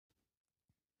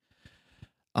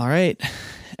All right,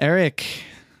 Eric,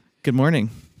 good morning.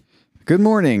 Good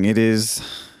morning. It is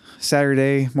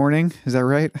Saturday morning. Is that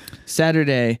right?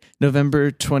 Saturday,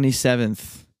 November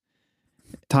 27th.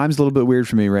 Time's a little bit weird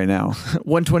for me right now.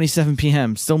 1:27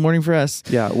 p.m. Still morning for us.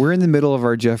 Yeah, we're in the middle of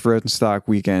our Jeff Rosenstock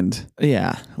weekend.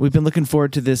 Yeah, we've been looking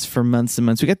forward to this for months and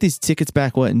months. We got these tickets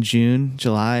back, in June,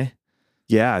 July?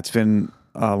 Yeah, it's been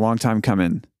a long time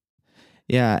coming.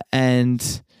 Yeah,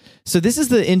 and so this is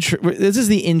the intro. This is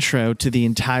the intro to the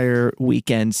entire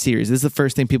weekend series. This is the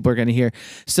first thing people are going to hear.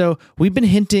 So we've been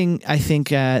hinting, I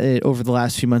think, over the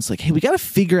last few months, like, hey, we got to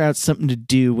figure out something to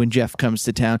do when Jeff comes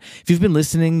to town. If you've been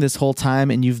listening this whole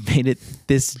time and you've made it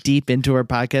this deep into our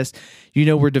podcast, you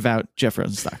know we're devout Jeff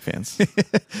Rosenstock fans.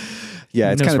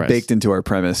 Yeah, it's kind of baked into our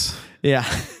premise. Yeah.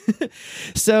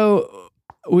 So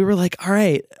we were like, all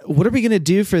right, what are we going to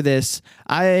do for this?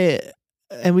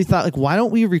 And we thought, like, why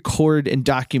don't we record and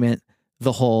document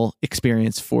the whole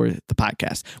experience for the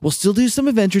podcast? We'll still do some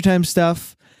Adventure Time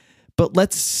stuff, but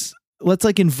let's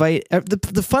like invite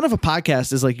the fun of a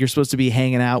podcast is like you're supposed to be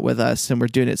hanging out with us and we're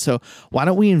doing it. So why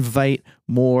don't we invite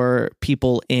more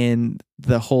people in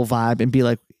the whole vibe and be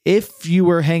like, if you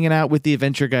were hanging out with the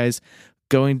Adventure guys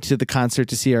going to the concert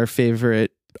to see our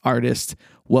favorite artist,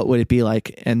 what would it be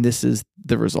like? And this is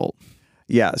the result.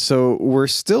 Yeah, so we're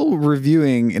still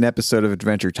reviewing an episode of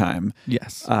Adventure Time.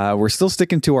 Yes. We're still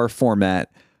sticking to our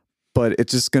format, but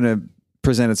it's just going to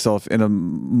present itself in a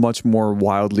much more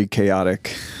wildly chaotic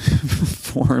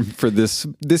form for this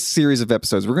series of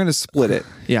episodes. We're going to split it.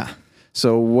 Yeah.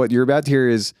 So what you're about to hear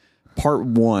is part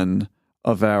one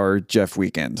of our Jeff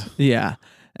weekend. Yeah.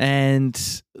 And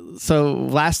so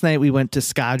last night we went to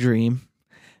Ska Dream,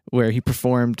 where he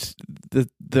performed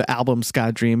the album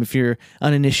Ska Dream. If you're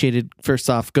uninitiated, first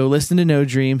off, go listen to No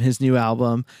Dream, his new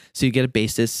album, so you get a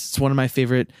basis. It's one of my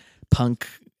favorite punk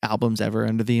albums ever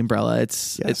under the umbrella.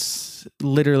 It's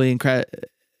literally incredible.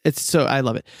 I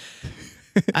love it.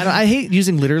 I hate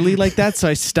using literally like that, so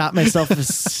I stopped myself as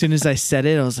soon as I said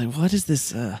it. I was like, what is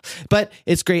this? But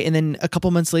it's great. And then a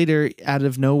couple months later, out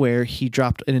of nowhere, he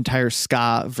dropped an entire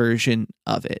ska version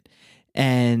of it.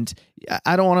 And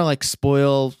I don't want to like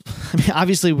spoil. I mean,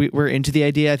 obviously we're into the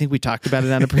idea. I think we talked about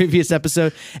it on a previous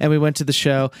episode and we went to the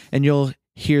show and you'll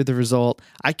hear the result.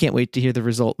 I can't wait to hear the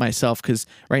result myself because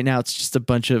right now it's just a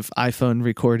bunch of iPhone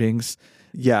recordings.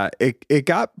 Yeah, it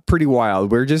got pretty wild.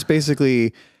 We're just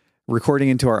basically recording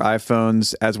into our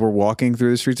iPhones as we're walking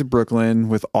through the streets of Brooklyn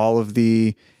with all of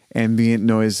the ambient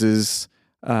noises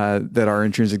that are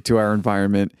intrinsic to our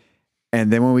environment. And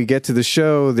then when we get to the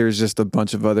show, there's just a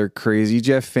bunch of other crazy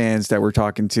Jeff fans that we're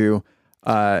talking to.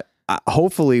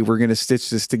 Hopefully, we're going to stitch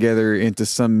this together into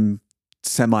some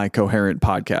semi-coherent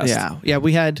podcast. Yeah.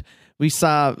 We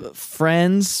saw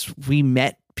friends. We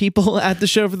met people at the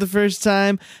show for the first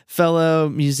time, fellow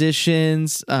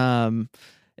musicians.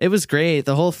 It was great.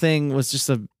 The whole thing was just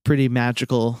a pretty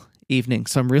magical evening.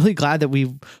 So I'm really glad that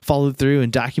we followed through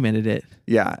and documented it.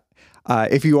 Yeah.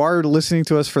 If you are listening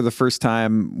to us for the first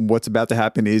time, what's about to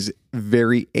happen is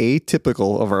very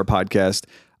atypical of our podcast.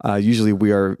 Usually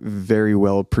we are very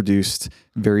well produced,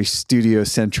 very studio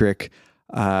centric,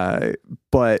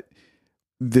 but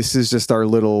this is just our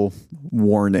little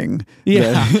warning.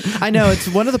 Yeah, I know. It's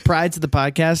one of the prides of the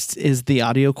podcast is the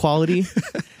audio quality.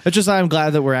 Which is why I'm glad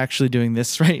that we're actually doing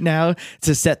this right now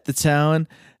to set the tone.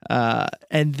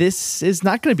 And this is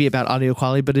not going to be about audio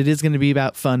quality, but it is going to be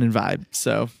about fun and vibe.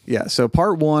 So yeah. So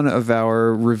part one of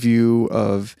our review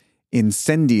of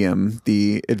Incendium,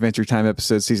 the Adventure Time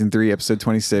episode, season 3, episode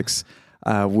 26,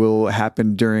 will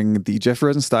happen during the Jeff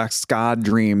Rosenstock Ska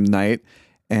Dream night.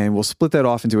 And we'll split that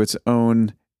off into its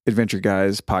own Adventure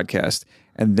Guys podcast.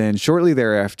 And then shortly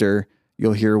thereafter,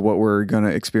 you'll hear what we're going to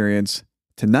experience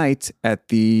tonight at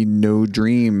the No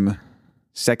Dream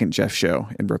second Jeff show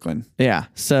in Brooklyn. Yeah.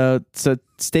 So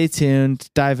stay tuned,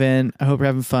 dive in. I hope you're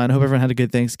having fun. I hope everyone had a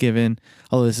good Thanksgiving.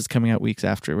 Although this is coming out weeks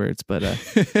afterwards, but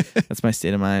that's my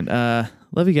state of mind.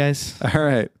 Love you guys. All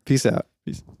right. Peace out.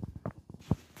 Peace.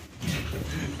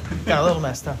 Got a little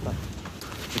messed up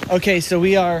though. Okay, so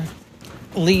we are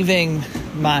leaving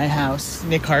my house,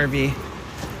 Nick Harvey,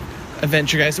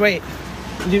 Adventure Guys. Wait,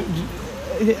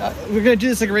 we're gonna do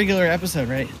this like a regular episode,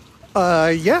 right?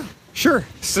 Yeah, sure.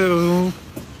 So,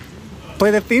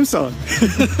 play that theme song.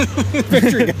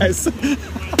 Adventure Guys. Adventure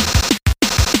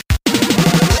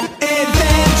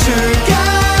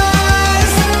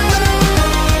Guys.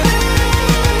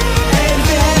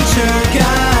 Adventure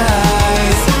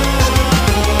Guys.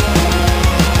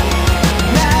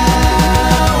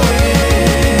 Now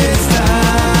it's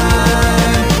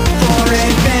time for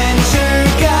Adventure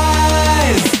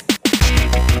Guys.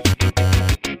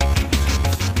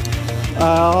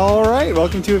 All right. right,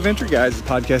 welcome to Adventure Guys, a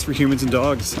podcast for humans and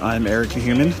dogs. I'm Eric the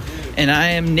Human. And I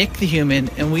am Nick the Human,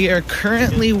 and we are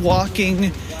currently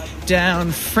walking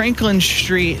down Franklin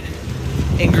Street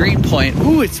in Greenpoint.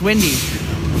 Ooh, it's windy.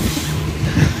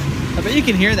 I bet you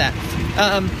can hear that.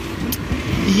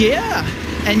 Yeah,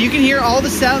 and you can hear all the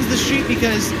sounds of the street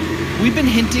because we've been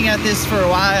hinting at this for a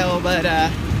while, but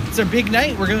it's our big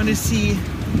night. We're going to see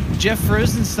Jeff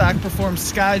Rosenstock perform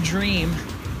Ska Dream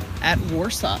at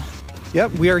Warsaw.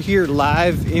 Yep, we are here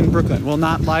live in Brooklyn. Well,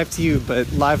 not live to you,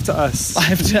 but live to us.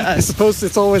 Live to I us. suppose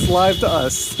it's always live to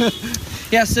us.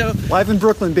 Yeah, so Live in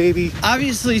Brooklyn, baby.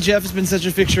 obviously Jeff has been such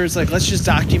a fixture. It's like, let's just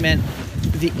document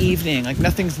the evening. Like,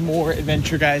 nothing's more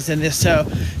Adventure Guys than this.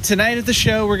 So tonight at the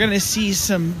show, we're going to see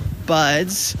some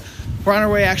buds. We're on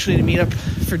our way actually to meet up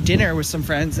for dinner with some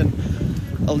friends and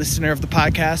a listener of the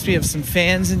podcast. We have some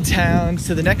fans in town.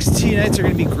 So the next 2 nights are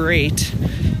going to be great.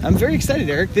 I'm very excited,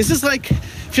 Eric. This is like,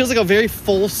 feels like a very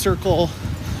full circle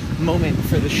moment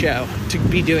for the show to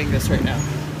be doing this right now.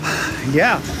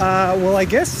 Yeah, well, I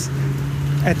guess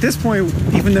at this point,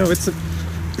 even though it's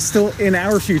still in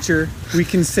our future, we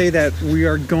can say that we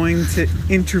are going to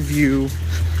interview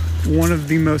one of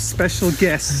the most special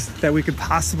guests that we could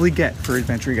possibly get for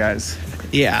Adventure Guys.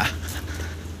 Yeah.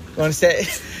 I want to say,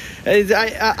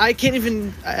 I can't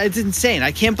even, it's insane.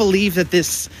 I can't believe that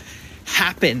this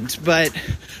happened, but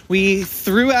we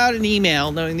threw out an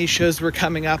email knowing these shows were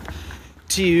coming up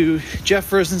to Jeff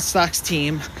Rosenstock's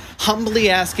team, humbly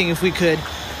asking if we could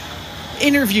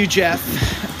interview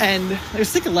Jeff. And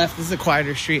there's take a left, this is a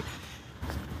quieter street.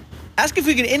 Ask if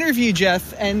we could interview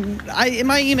Jeff, and in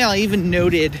my email I even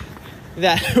noted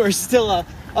that we're still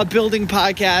a building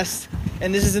podcast,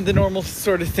 and this isn't the normal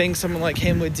sort of thing someone like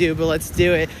him would do, but let's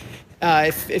do it.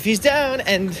 If he's down,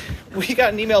 and we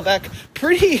got an email back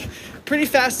pretty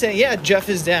fast saying, yeah, Jeff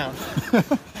is down.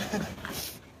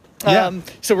 Yeah.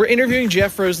 So we're interviewing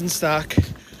Jeff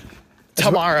Rosenstock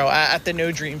tomorrow at the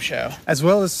No Dream show. As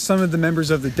well as some of the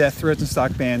members of the Death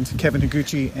Rosenstock band, Kevin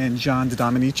Higuchi and John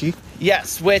DiDomenici.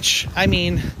 Yes, which, I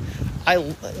mean,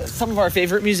 some of our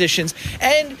favorite musicians.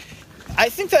 And I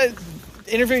think that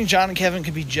interviewing John and Kevin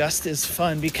could be just as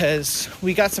fun because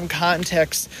we got some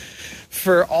context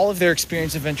for all of their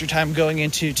experience of Adventure Time going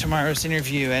into tomorrow's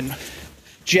interview. And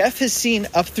Jeff has seen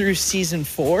up through season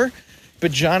 4,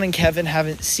 but John and Kevin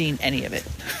haven't seen any of it.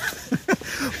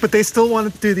 But they still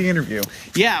wanted to do the interview.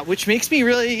 Yeah, which makes me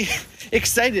really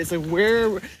excited. It's like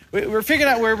we're figuring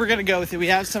out where we're gonna go with it. We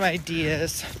have some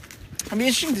ideas. It'll be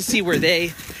interesting to see where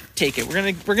they take it.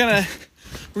 We're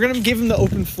gonna give them the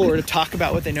open floor to talk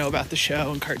about what they know about the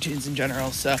show and cartoons in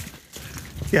general. So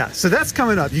Yeah, so that's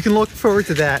coming up. You can look forward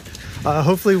to that.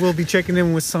 Hopefully we'll be checking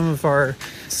in with some of our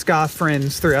ska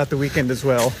friends throughout the weekend as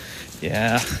well.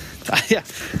 yeah.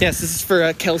 Yes, this is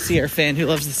for Kelsey, our fan who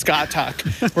loves the ska talk.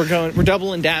 We're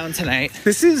doubling down tonight.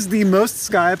 This is the most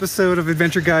ska episode of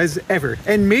Adventure Guys ever,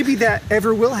 and maybe that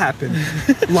ever will happen.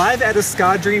 Live at a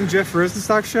Ska Dream Jeff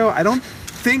Rosenstock show, I don't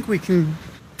think we can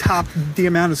top the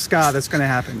amount of ska that's going to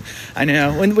happen. I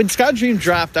know. When Ska Dream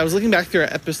dropped, I was looking back through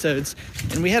our episodes,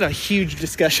 and we had a huge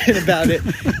discussion about it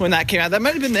when that came out. That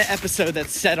might have been the episode that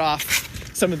set off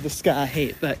some of the ska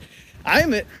hate, but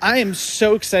I am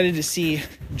so excited to see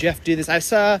Jeff do this. I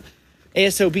saw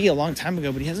ASOB a long time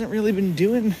ago, but he hasn't really been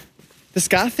doing the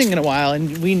ska thing in a while,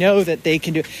 and we know that they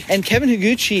can do it. And Kevin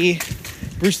Higuchi,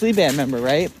 Bruce Lee band member,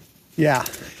 right? Yeah.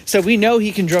 So we know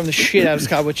he can drum the shit out of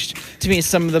ska, which to me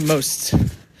is one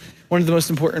of the most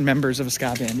important members of a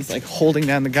ska band. He's like holding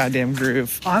down the goddamn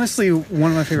groove. Honestly,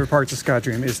 one of my favorite parts of Ska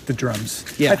Dream is the drums.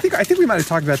 Yeah. I think we might have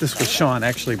talked about this with Sean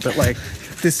actually, but like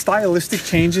the stylistic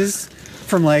changes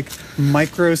from like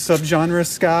micro subgenre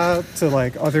ska to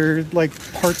like other like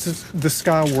parts of the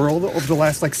ska world over the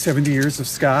last like 70 years of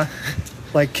ska.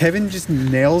 Like Kevin just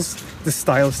nails the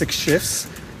stylistic shifts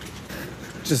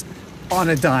just on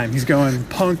a dime. He's going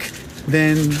punk,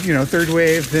 then, you know, third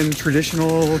wave, then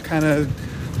traditional kind of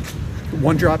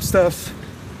one drop stuff.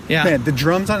 Yeah. Man, the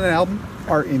drums on an album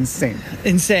are insane.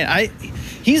 He's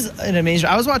an amazing.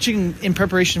 I was watching in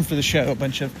preparation for the show a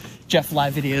bunch of Jeff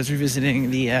live videos revisiting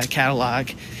the catalog.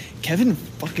 Kevin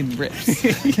fucking rips.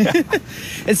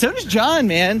 And so does John,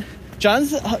 man.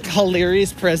 John's a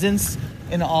hilarious presence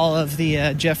in all of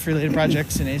the Jeff related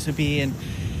projects and ASOB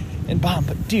and Bomb.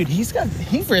 But dude, he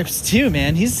rips too,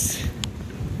 man. He's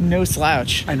no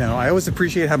slouch. I know. I always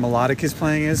appreciate how melodic his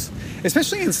playing is,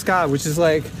 especially in ska, which is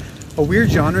like a weird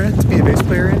genre to be a bass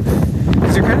player in,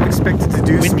 because you're kind of expected to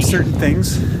do some certain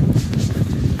things,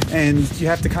 and you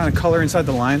have to kind of color inside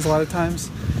the lines a lot of times.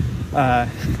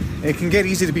 It can get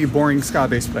easy to be a boring ska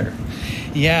bass player.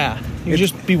 Yeah. You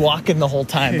just be walking the whole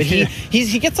time. But Yeah.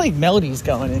 he gets like melodies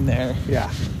going in there.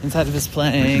 Yeah. Inside of his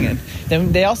playing. And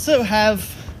then they also have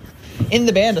in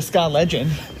the band a ska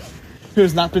legend who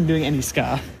has not been doing any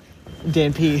ska.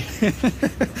 Dan P.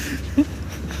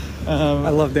 I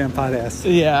love Dan Podass.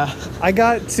 Yeah. I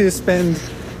got to spend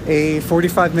a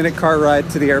 45-minute car ride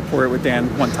to the airport with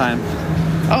Dan one time.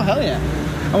 Oh, hell yeah.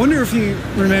 I wonder if he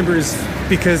remembers,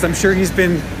 because I'm sure he's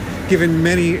been given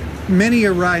many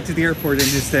a ride to the airport in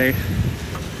his day.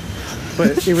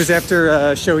 But it was after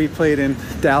a show he played in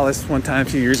Dallas one time a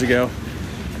few years ago.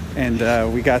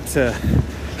 And we got to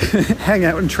hang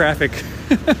out in traffic.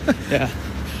 Yeah.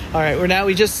 All right, we're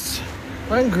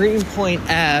on Greenpoint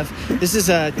Ave. This is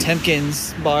a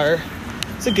Temkins bar.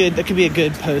 That could be a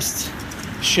good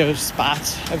post-show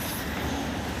spot. I've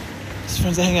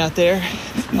friends that hang out there.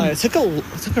 It took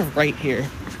a right here.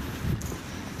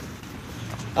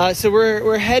 So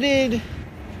we're headed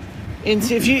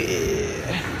into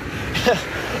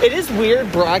it is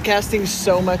weird broadcasting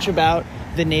so much about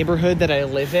the neighborhood that I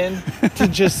live in to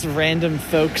just random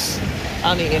folks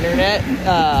on the internet.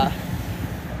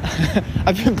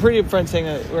 I've been pretty upfront saying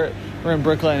that we're in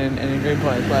Brooklyn and in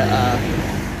Greenpoint, but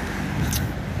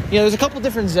there's a couple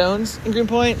different zones in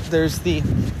Greenpoint. There's the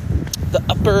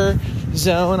upper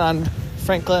zone on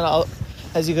Franklin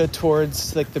as you go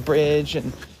towards like the bridge,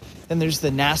 and then there's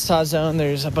the Nassau zone.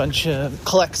 There's a bunch of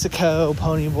Calexico,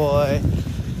 Ponyboy,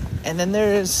 and then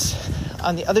there's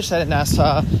on the other side of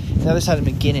Nassau, the other side of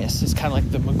McGuinness is kind of like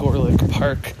the McGorlick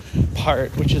Park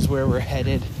part, which is where we're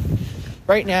headed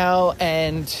right now,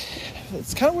 and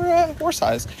it's kind of where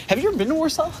Warsaw is. Have you ever been to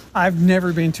Warsaw? I've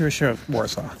never been to a show at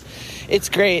Warsaw. It's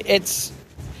great.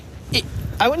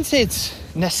 I wouldn't say it's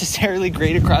necessarily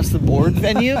great across the board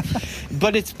venue,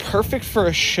 but it's perfect for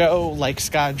a show like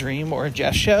Ska Dream or a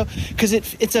Jeff show, because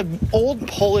it's an old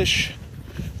Polish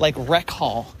like rec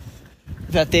hall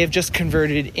that they've just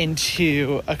converted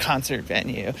into a concert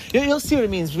venue. You'll see what it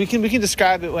means. We can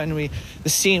describe it when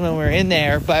we're in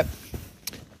there, but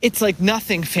it's like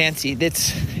nothing fancy.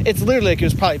 It's literally like it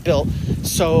was probably built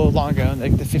so long ago in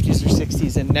like the 50s or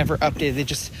 60s and never updated. They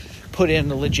just put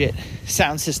in a legit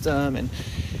sound system, and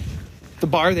the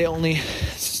bar they only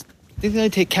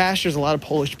take cash. There's a lot of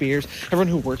Polish beers. Everyone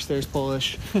who works there is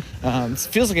Polish. It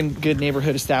feels like a good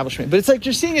neighborhood establishment, but it's like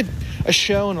you're seeing a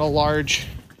show in a large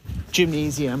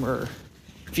gymnasium or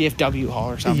VFW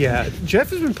hall or something. Yeah,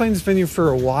 Jeff has been playing this venue for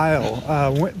a while,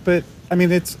 but I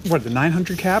mean, it's the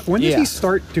 900 cap. When did he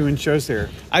start doing shows there?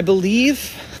 I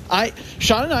believe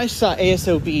Sean and I saw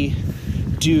ASOB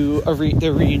do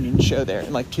their reunion show there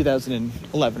in like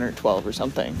 2011 or 12 or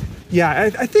something. Yeah,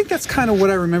 I think that's kind of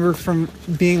what I remember from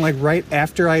being like right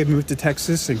after I had moved to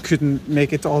Texas and couldn't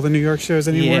make it to all the New York shows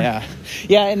anymore.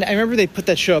 Yeah, and I remember they put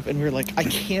that show up and we were like, I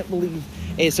can't believe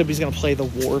ASOB's gonna play the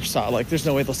Warsaw. Like, there's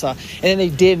no way they'll saw. And then they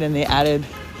did, and they added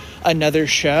another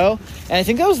show. And I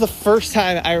think that was the first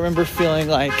time I remember feeling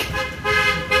like,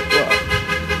 whoa.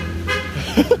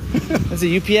 There's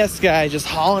a UPS guy just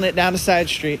hauling it down a side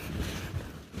street.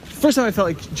 First time I felt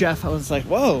like Jeff, I was like,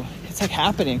 whoa, it's like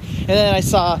happening. And then I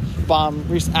saw Bomb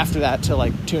after that to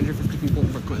like 250 people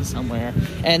in Brooklyn somewhere.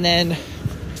 And then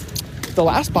the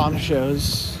last Bomb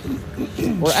shows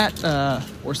were at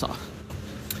Warsaw.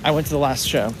 I went to the last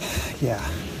show. Yeah.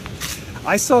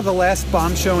 I saw the last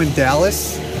Bomb show in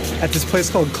Dallas at this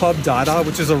place called Club Dada,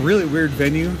 which is a really weird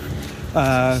venue.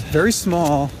 Very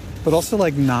small, but also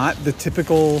like not the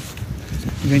typical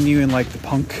venue in like the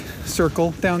punk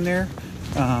circle down there.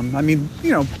 I mean,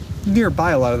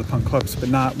 nearby a lot of the punk clubs, but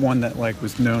not one that like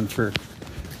was known for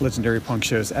legendary punk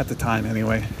shows at the time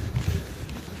anyway.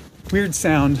 Weird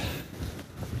sound.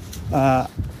 I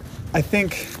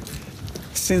think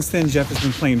since then Jeff has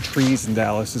been playing Trees in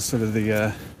Dallas as sort of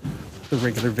the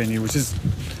regular venue, which is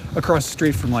across the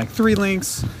street from like Three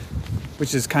Links,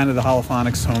 which is kind of the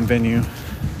Holophonics home venue.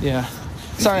 Yeah.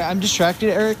 Sorry, I'm distracted,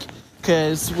 Eric,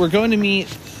 because we're going to meet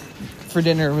for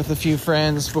dinner with a few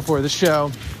friends before the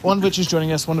show. One of which is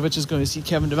joining us, one of which is going to see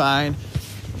Kevin Devine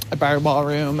at Byron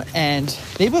Ballroom, and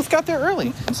they both got there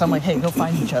early. So I'm like, hey, go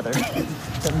find each other and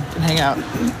hang out.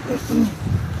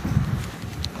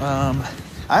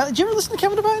 Did you ever listen to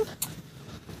Kevin Devine?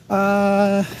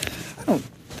 I don't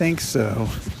think so,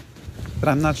 but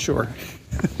I'm not sure.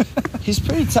 He's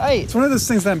pretty tight. It's one of those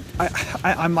things that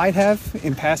I might have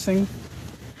in passing.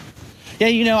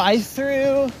 Yeah, I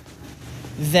threw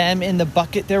them in the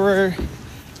bucket. They were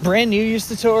brand new, used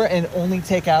to tour, and only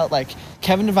take out like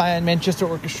Kevin Devine, Manchester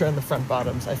Orchestra, and the Front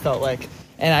Bottoms, I felt like.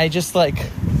 And I just like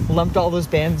lumped all those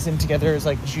bands in together as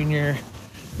like junior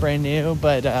brand new,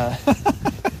 but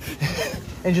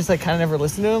and just like kind of never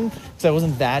listened to them, so I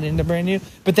wasn't that into Brand New.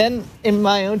 But then in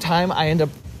my own time, I ended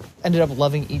up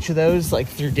loving each of those like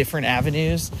through different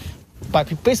avenues by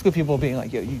basically people being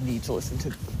like, yo, you need to listen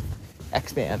to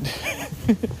X Band.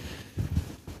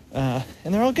 And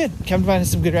they're all good. Kevin Devine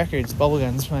has some good records.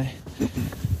 Bubblegum's my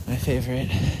favorite.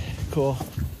 Cool.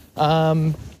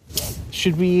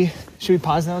 Should we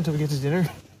pause now until we get to dinner?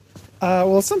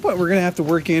 Well, at some point we're gonna have to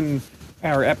work in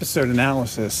our episode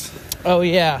analysis. Oh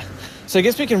yeah. So I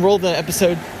guess we can roll the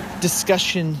episode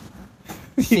discussion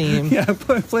theme. Yeah,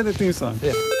 play the theme song.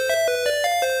 Yeah.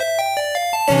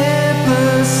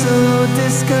 Episode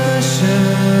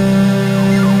discussion.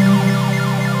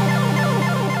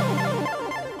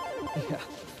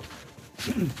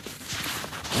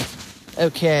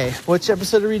 Okay. Which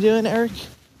episode are we doing, Eric?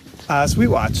 So we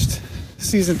watched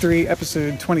season 3,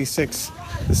 episode 26,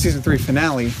 the season 3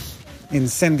 finale,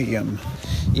 Incendium.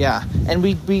 Yeah, and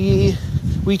we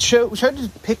tried to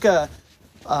pick a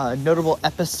notable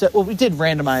episode. Well, we did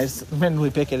randomly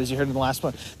pick it, as you heard in the last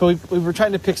one. But we were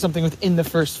trying to pick something within the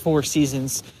first 4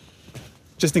 seasons.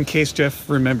 Just in case Jeff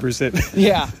remembers it.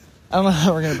 Yeah, I don't know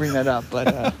how we're gonna bring that up,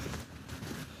 but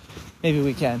maybe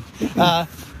we can.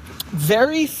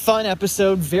 Very fun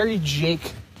episode. Very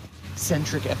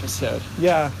Jake-centric episode.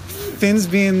 Yeah, Finn's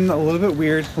being a little bit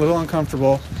weird, a little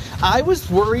uncomfortable. I was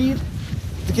worried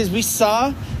because we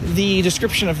saw the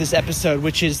description of this episode,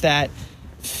 which is that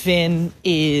Finn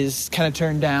is kind of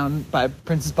turned down by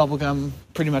Princess Bubblegum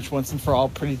pretty much once and for all,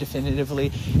 pretty definitively,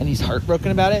 and he's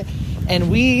heartbroken about it. And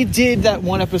we did that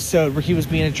one episode where he was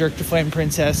being a jerk to Flame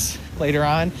Princess later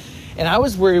on, and I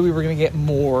was worried we were going to get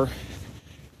more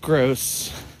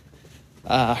gross,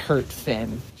 hurt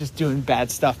Finn, just doing bad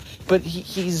stuff. But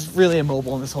he's really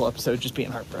immobile in this whole episode, just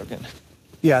being heartbroken.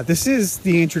 Yeah, this is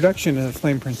the introduction of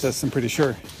Flame Princess, I'm pretty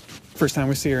sure. First time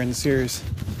we see her in the series.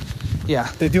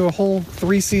 Yeah. They do a whole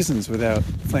 3 seasons without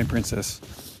Flame Princess.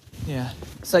 Yeah.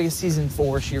 So I guess season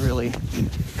 4, she really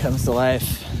comes to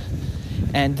life.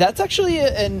 And that's actually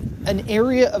an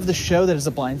area of the show that is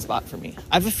a blind spot for me.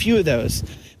 I have a few of those,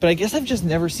 but I guess I've just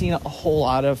never seen a whole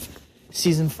lot of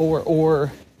season 4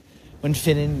 or when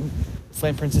Finn and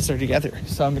Flame Princess are together.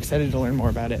 So I'm excited to learn more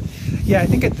about it. Yeah, I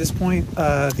think at this point,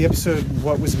 the episode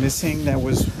What Was Missing, that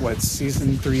was,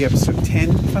 season 3, episode 10,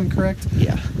 if I'm correct?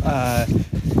 Yeah.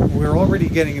 We're already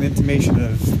getting an intimation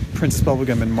of Princess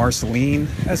Bubblegum and Marceline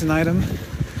as an item.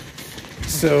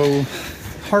 So,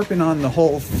 harping on the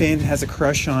whole Finn has a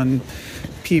crush on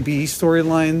PB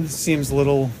storyline seems a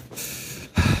little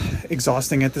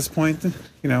exhausting at this point.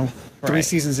 You know, 3 Right.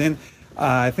 seasons in.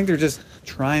 I think they're just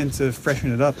trying to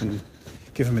freshen it up and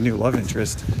give him a new love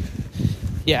interest.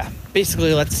 Yeah.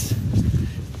 Basically, let's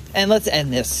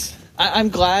end this. I'm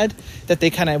glad that they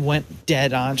kind of went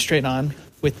straight on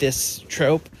with this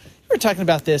trope. We were talking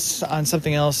about this on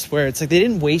something else where it's like they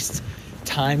didn't waste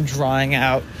time drawing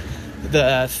out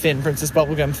the Finn Princess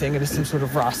Bubblegum thing into some sort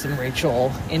of Ross and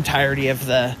Rachel entirety of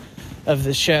the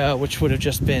show, which would have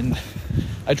just been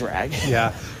a drag.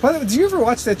 Yeah. By the way, did you ever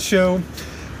watch that show?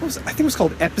 I think it was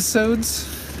called Episodes.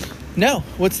 No,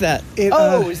 what's that?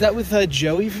 Is that with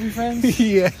Joey from Friends?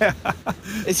 Yeah.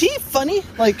 Is he funny?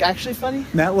 Like actually funny?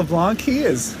 Matt LeBlanc, he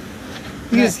is.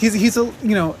 He's a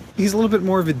little bit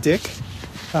more of a dick,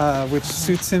 which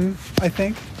suits him, I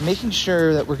think. Making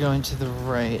sure that we're going to the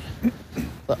right.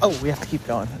 Oh, we have to keep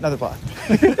going. Another block.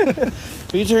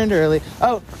 We turned early.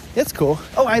 Oh, that's cool.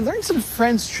 Oh, I learned some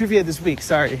Friends trivia this week.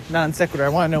 Sorry, non sequitur. I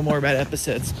want to know more about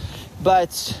episodes.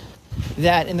 But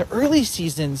that in the early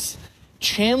seasons,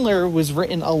 Chandler was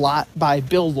written a lot by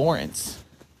Bill Lawrence,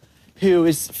 who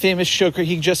is famous show creator.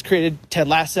 He just created Ted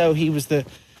Lasso. He was the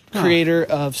creator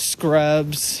of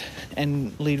Scrubs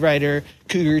and lead writer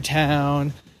Cougar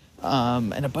Town,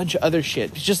 and a bunch of other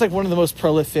shit. He's just like one of the most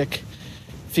prolific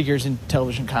figures in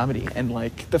television comedy. And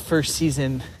like the first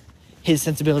season, his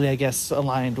sensibility, I guess,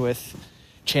 aligned with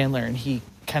Chandler, and he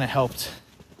kind of helped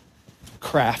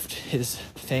craft his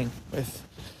thing with.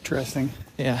 Interesting.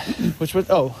 Yeah. What's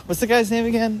the guy's name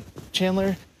again?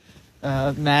 Chandler?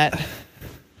 Matt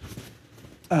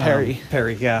Perry.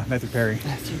 Perry, yeah, Matthew Perry.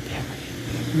 Matthew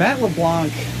Perry. Matt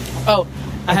LeBlanc. Oh,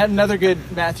 I had another good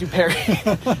Matthew Perry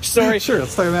story. Sure,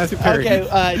 let's talk about Matthew Perry.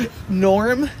 Okay,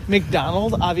 Norm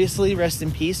MacDonald, obviously, rest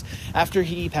in peace. After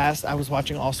he passed, I was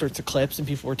watching all sorts of clips and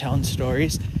people were telling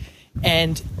stories.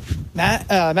 And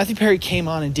Matthew Perry came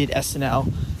on and did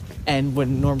SNL. And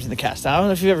when Norm's in the cast, I don't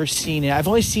know if you've ever seen it. I've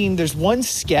only seen, there's one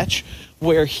sketch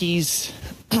where he's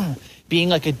being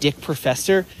like a dick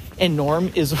professor and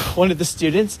Norm is one of the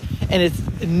students, and it's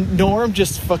Norm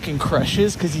just fucking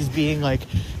crushes because he's being like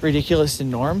ridiculous to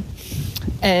Norm.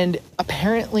 And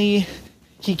apparently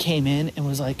he came in and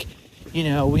was like, you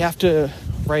know, we have to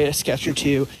write a sketch or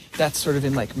two that's sort of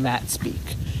in like Matt speak.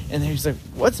 And he's like,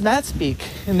 what's Matt speak?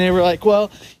 And they were like, well,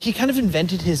 he kind of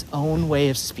invented his own way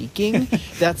of speaking.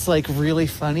 That's like really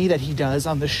funny that he does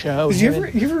on the show. Did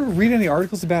you ever read any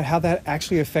articles about how that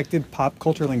actually affected pop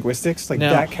culture linguistics? Like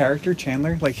that character,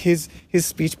 Chandler, like his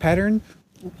speech pattern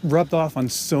rubbed off on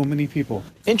so many people.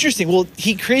 Interesting. Well,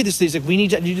 he created this. He's like, we need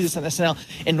to do this on SNL.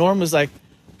 And Norm was like,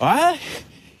 what?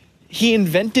 He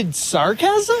invented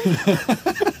sarcasm?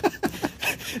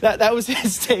 That was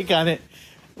his take on it.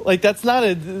 Like, that's not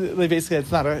a, like, basically,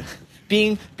 it's not a,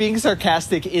 being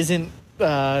sarcastic isn't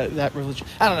that religion.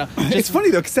 I don't know. It's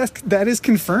funny, though, because that is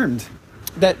confirmed.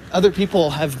 That other people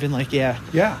have been like, yeah.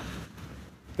 Yeah.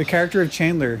 The character of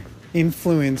Chandler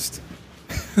influenced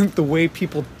the way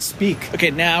people speak.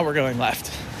 Okay, now we're going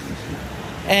left.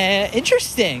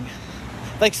 Interesting.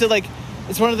 Like, so, like,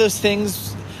 it's one of those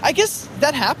things, I guess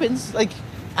that happens. Like,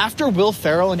 after Will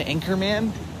Ferrell and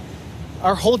Anchorman,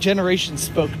 our whole generation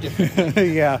spoke different.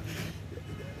 Yeah.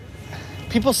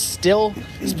 People still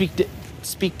speak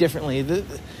differently.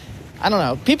 I don't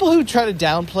know. People who try to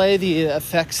downplay the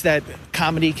effects that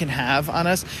comedy can have on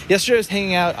us. Yesterday I was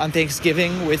hanging out on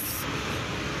Thanksgiving with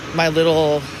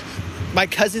my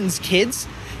cousin's kids,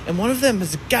 and one of them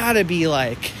has got to be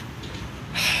like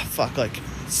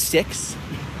 6.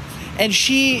 And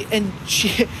she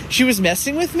was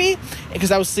messing with me because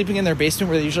I was sleeping in their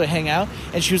basement where they usually hang out,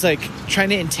 and she was like trying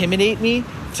to intimidate me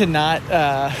to not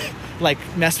like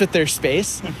mess with their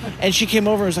space. And she came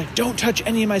over and was like, don't touch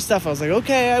any of my stuff. I was like,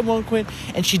 okay, I won't quit.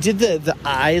 And she did the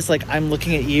eyes like I'm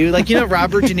looking at you, like, you know,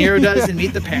 Robert De Niro does in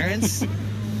Meet the Parents.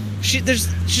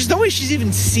 There's no way she's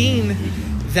even seen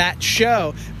that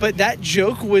show, but that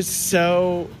joke was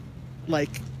so like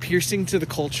piercing to the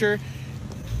culture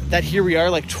that here we are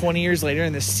like 20 years later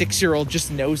and this 6-year-old just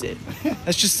knows it.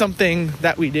 That's just something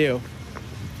that we do.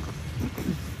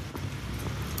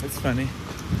 It's funny.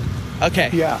 Okay.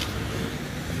 Yeah.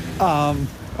 All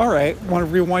right. Want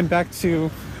to rewind back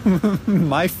to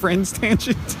my friend's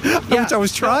tangent, which I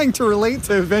was trying to relate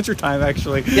to Adventure Time,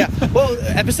 actually. Yeah. Well,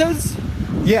 episodes?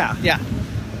 Yeah. Yeah.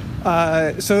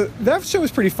 So that show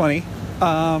was pretty funny.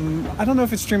 I don't know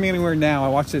if it's streaming anywhere now. I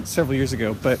watched it several years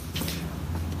ago, but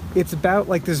it's about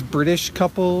like this British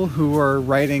couple who are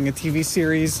writing a TV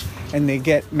series, and they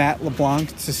get Matt LeBlanc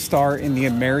to star in the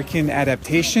American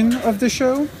adaptation of the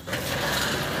show.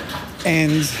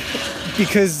 And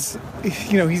because,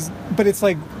 you know, but it's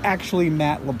like actually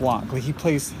Matt LeBlanc. Like he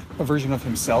plays a version of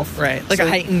himself. Right. Like a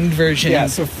heightened version. Yeah.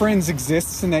 So Friends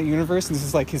exists in that universe, and this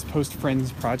is like his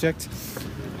post-Friends project.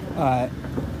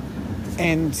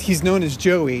 And he's known as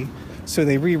Joey, so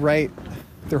they rewrite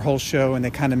their whole show and they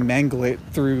kind of mangle it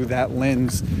through that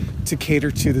lens to cater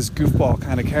to this goofball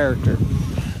kind of character.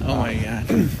 Oh my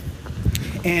god.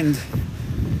 And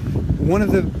one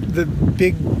of the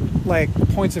big like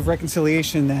points of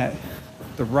reconciliation that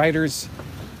the writers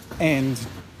and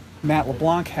Matt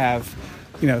LeBlanc have,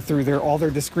 you know, through all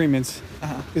their disagreements,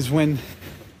 is when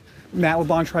Matt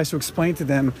LeBlanc tries to explain to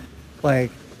them,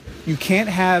 like, you can't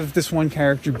have this one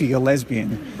character be a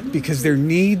lesbian because there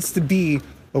needs to be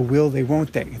a will they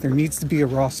won't they. There needs to be a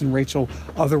Ross and Rachel,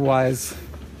 otherwise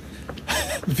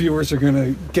viewers are going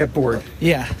to get bored.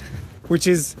 Yeah. Which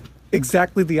is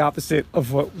exactly the opposite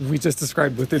of what we just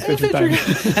described with Adventure Time.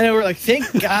 And we're like,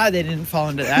 thank God they didn't fall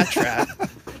into that trap.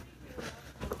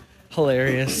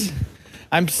 Hilarious.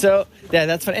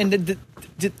 That's fun. And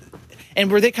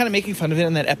and were they kind of making fun of it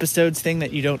in that episodes thing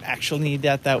that you don't actually need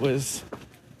that was...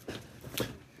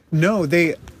 No,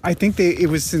 I think it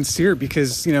was sincere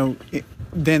because, you know,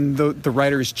 then the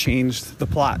writers changed the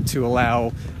plot to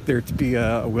allow there to be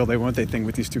a will they won't they thing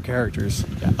with these two characters.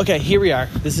 Yeah. Okay, here we are.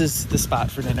 This is the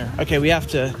spot for dinner. Okay, we have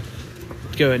to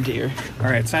go into here. All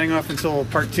right, signing off until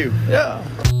part 2. Yeah.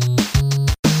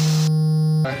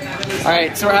 All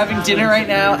right, so we're having dinner right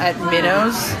now at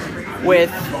Minnows with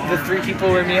the 3 people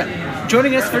we're meeting.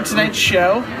 Joining us for tonight's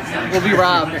show will be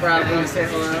Rob. Rob, you want to say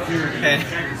hello? Hey.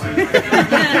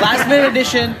 Last minute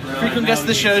addition, frequent guest of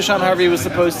the show, Sean Harvey, was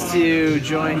supposed to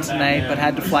join tonight but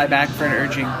had to fly back for an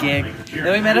urgent gig.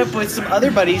 Then we met up with some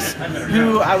other buddies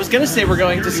who I was going to say we're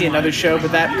going to see another show,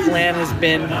 but that plan has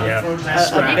been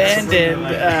abandoned.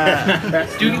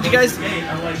 Do you guys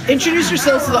introduce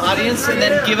yourselves to the audience and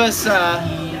then give us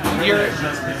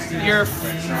your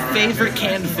favorite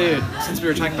canned food, since we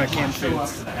were talking about canned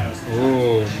foods.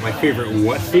 Oh, my favorite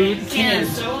what food? Canned.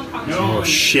 Oh,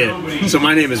 shit. So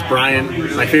my name is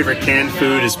Brian. My favorite canned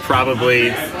food is probably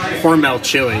Hormel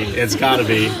chili. It's gotta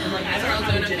be.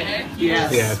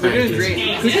 Yes. Yeah, We're thank doing you. great.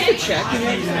 Can we get the check?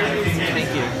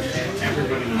 Thank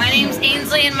you. My name's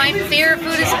Ainsley, and my favorite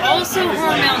food is also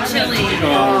Hormel chili.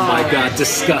 Oh my god,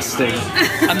 disgusting.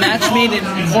 A match made in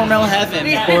Hormel heaven.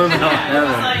 Hormel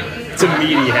heaven. It's a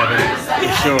meaty heaven,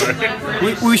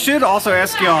 for sure. We should also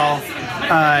ask y'all,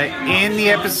 in the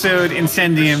episode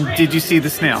Incendium, did you see the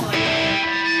snail?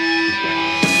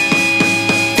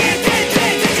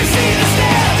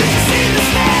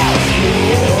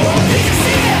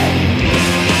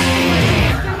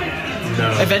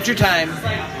 No, Adventure Time.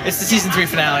 It's the season 3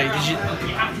 finale. Did you?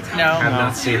 No. I've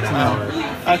not seen that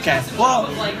part. Okay. Well,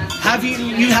 have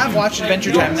you have watched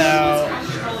Adventure Time though,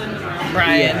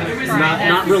 Brian?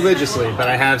 Not religiously, but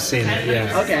I have seen it,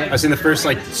 yeah. Okay. I've seen the first,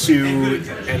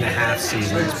 2.5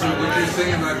 seasons,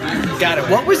 probably. Got it.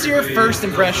 What was your first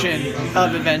impression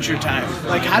of Adventure Time?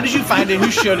 Like, how did you find it? Who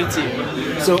showed it to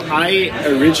you? So I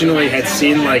originally had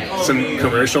seen, some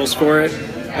commercials for it,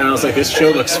 and I was like, this show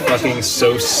looks fucking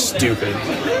so stupid.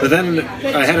 But then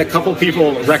I had a couple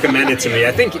people recommend it to me.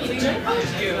 I think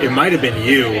it might have been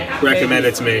you recommended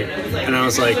it to me, and I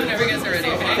was like,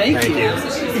 Thank you.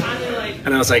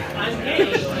 And I was like,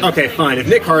 okay, fine. If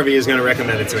Nick Harvey is going to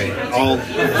recommend it to me, I'll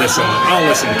listen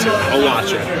to it. I'll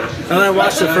watch it. And then I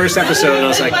watched the first episode, and I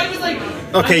was like,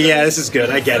 okay, yeah, this is good.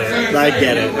 I get it.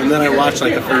 And then I watched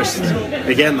the first,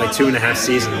 again, 2.5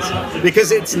 seasons,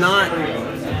 because it's not.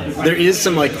 There is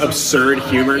some absurd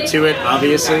humor to it,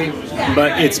 obviously,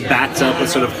 but it's backed up with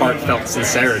sort of heartfelt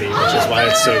sincerity, which is why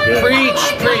it's so good. Preach.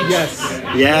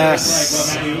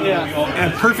 Yes.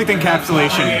 Yeah, perfect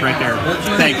encapsulation right there.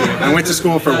 Thank you. I went to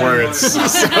school for words, so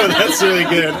that's really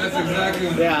good.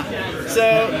 Yeah.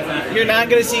 So you're not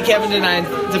going to see Kevin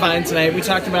Devine tonight. We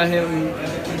talked about him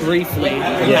briefly in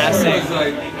passing.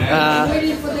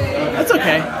 That's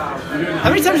okay. How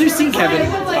many times have you seen Kevin?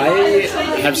 I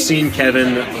have seen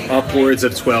Kevin upwards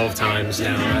of 12 times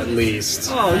now, at least.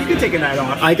 Oh, you can take a night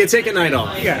off. I could take a night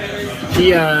off.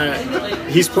 Yeah.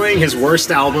 He's playing his worst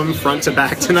album front to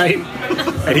back tonight,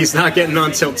 and he's not getting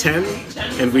on till 10,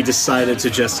 and we decided to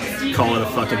just call it a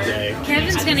fucking day.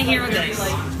 Kevin's gonna hear this.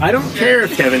 I don't care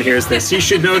if Kevin hears this. He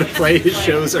should know to play his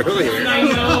shows earlier.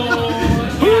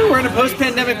 Woo, we're in a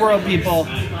post-pandemic world, people.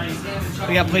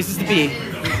 We got places to be.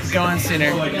 Go on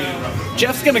sooner.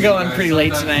 Jeff's gonna go on pretty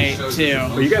late tonight too.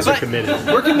 Well, you guys are committed.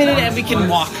 We're committed, and we can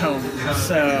walk home.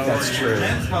 So That's true.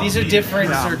 these are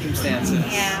different circumstances.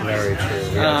 Yeah. Very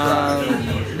true.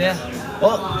 Yeah.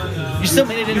 Well, you still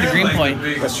made it into Greenpoint.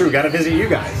 That's true. Got to visit you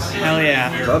guys. Hell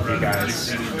yeah. Love you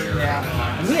guys.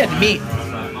 Yeah. We had to meet.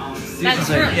 That's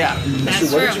true. Yeah.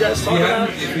 That's What did you true. guys talk about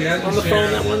on the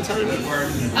phone that one time?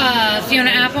 Fiona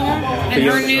Apple and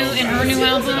her new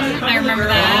album. I remember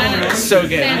that. So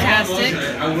good. Fantastic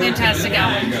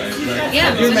album.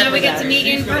 Yeah. So now we get to meet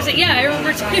you in person. Yeah, I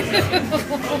remember too.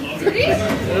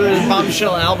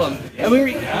 Bombshell album. And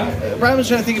Ryan was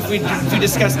trying to think if we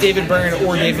discussed David Byrne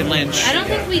or David Lynch. I don't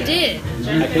think we did.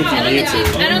 I think I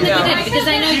don't think we did, because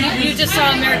I know you just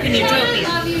saw American Utopia,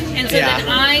 and so Yeah. then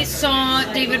I saw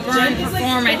David Byrne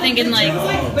perform. I think in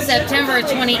September of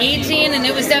 2018, and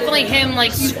it was definitely him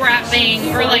scrapping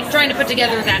or trying to put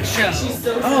together that show.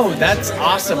 Oh, that's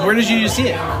awesome. Where did you see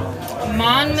it?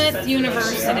 Monmouth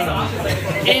University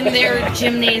in their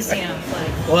gymnasium.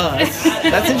 Well,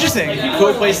 that's interesting.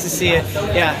 Cool place to see it.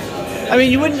 Yeah. I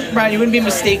mean, Brian, you wouldn't be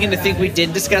mistaken to think we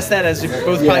did discuss that, as we both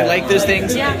probably like those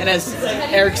things. Yeah. And as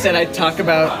Eric said, I'd talk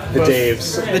about The both-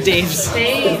 Daves. The Daves.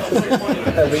 Dave,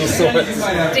 At least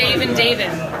Dave and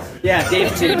David. Yeah,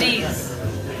 Dave Two too. D's.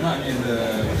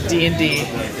 D&D.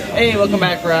 Hey, welcome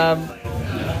back, Rob.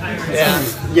 Yeah.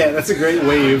 Yeah, that's a great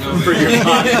wave for your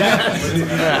podcast.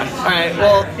 Yeah. All right.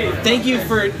 Well, thank you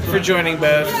for joining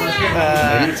both.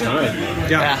 Anytime.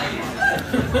 Yeah.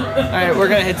 All right, we're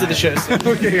gonna head to the show soon.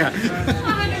 Okay, yeah.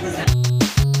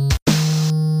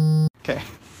 Okay.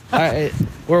 All right,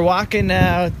 we're walking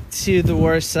now to the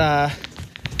Warsaw.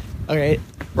 Okay,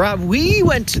 Rob, we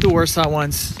went to the Warsaw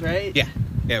once, right?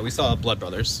 Yeah, we saw Blood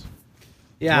Brothers.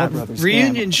 Yeah, Blood Brothers,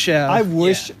 reunion man. show. I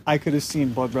wish I could have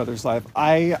seen Blood Brothers live.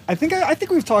 I think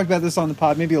we've talked about this on the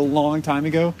pod maybe a long time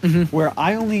ago, where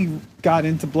I only got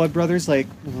into Blood Brothers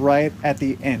right at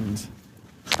the end.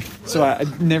 So I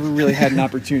never really had an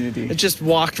opportunity. It just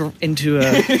walked into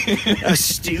a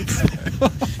stoop.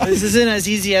 This isn't as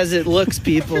easy as it looks,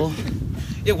 people.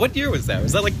 Yeah, what year was that?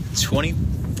 Was that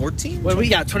 2014? What we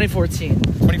got? 2014.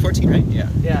 2014, right? Yeah.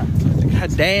 Yeah.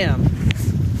 God damn.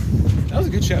 That was a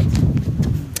good show.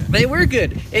 They were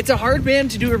good. It's a hard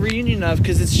band to do a reunion of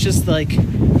because it's just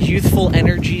Youthful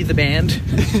Energy, the band.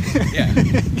 Yeah.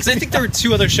 Because I think there were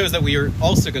two other shows that we were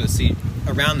also going to see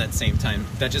around that same time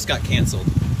that just got canceled.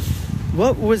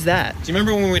 What was that? Do you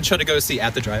remember when we tried to go see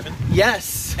At the Drive-In?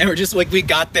 Yes. And we're just like, we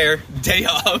got there day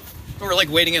of. We're like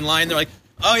waiting in line. They're like,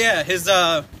 oh yeah, his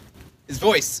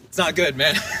voice, it's not good,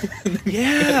 man.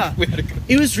 Yeah. we had to go.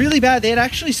 It was really bad. They had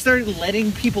actually started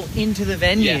letting people into the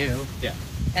venue. Yeah.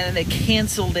 And then they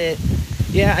canceled it.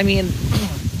 Yeah, I mean,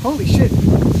 Holy shit!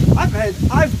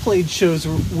 I've played shows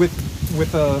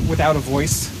without a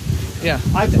voice. yeah.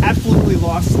 I've absolutely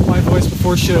lost my voice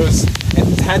before shows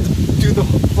and had to do the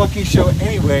fucking show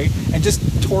anyway, and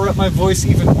just tore up my voice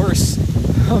even worse.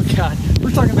 Oh God.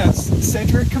 We're talking about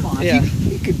Cedric. Come on, Yeah.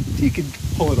 he could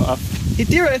pull it off. It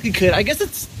theoretically could. I guess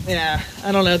it's,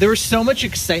 I don't know. There was so much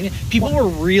excitement. People were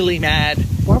really mad.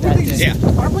 Why that wouldn't they day.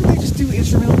 just? Why wouldn't they just do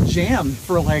instrumental jam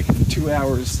for like 2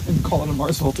 hours and call it a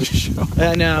Mars Volta show?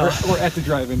 I know. Or At the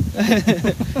Drive-In.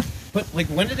 But like,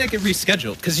 when did it get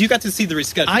rescheduled? Because you got to see the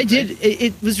reschedule. I did. right?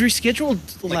 It was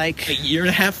rescheduled like a year and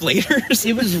a half later.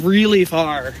 it was really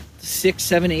far. 6,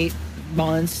 7, 8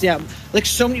 months. Yeah. Like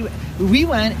so many. We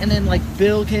went and then like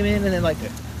Bill came in and then like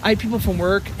I had people from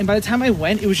work. And by the time I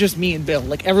went, it was just me and Bill.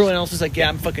 Like everyone else was like, yeah,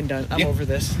 I'm fucking done. I'm over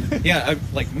this. Yeah,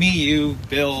 like me, you,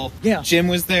 Bill. Yeah. Jim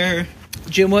was there.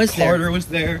 Jim was there. Carter was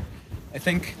there. I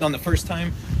think on the first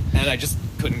time, and I just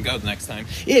couldn't go the next time.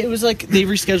 Yeah, it was like they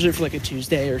rescheduled it for like a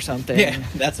Tuesday or something. Yeah,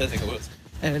 that's I think it was.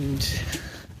 And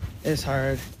it's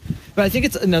hard. But I think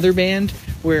it's another band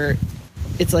where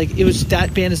it's like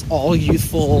that band is all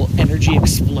youthful energy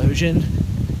explosion,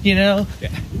 you know? Yeah.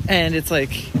 And it's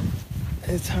like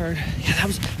it's hard. Yeah,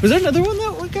 was there another one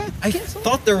that got I canceled?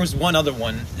 thought there was one other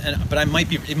one, but it might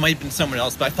have been someone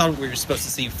else. But I thought we were supposed to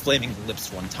see Flaming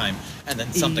Lips one time, and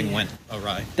then something went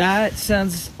awry. That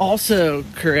sounds also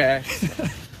correct.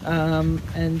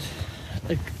 And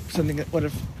like something that would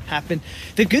have happened.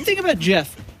 The good thing about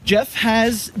Jeff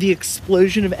has the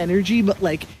explosion of energy, but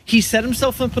like he set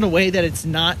himself up in a way that it's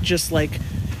not just like,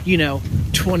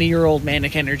 20-year-old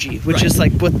manic energy, which Right. is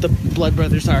like what the Blood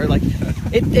Brothers are. Like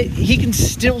he can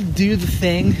still do the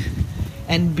thing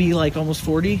and be like almost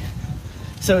 40.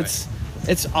 So it's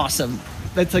awesome.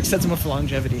 That's like sets him up for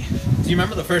longevity. Do you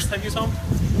remember the first time you saw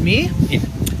him? Me? Yeah.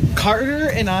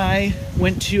 Carter and I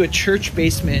went to a church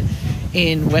basement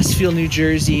in Westfield, New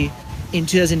Jersey in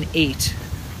 2008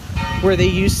 where they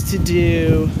used to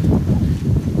do...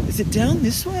 Is it down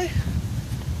this way?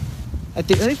 I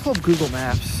think they called Google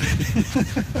Maps.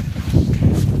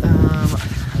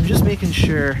 I'm just making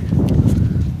sure.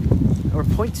 We're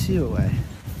 0.2 away.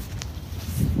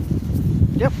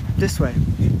 Yep, this way.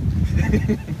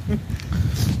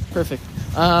 Perfect.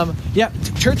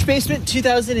 Church basement,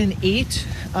 2008.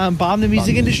 Bomb the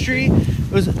music industry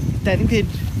was. I think they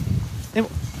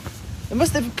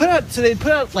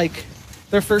put out like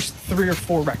their first 3 or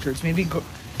 4 records. Maybe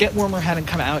Get Warmer hadn't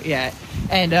come out yet,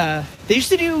 and they used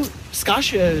to do ska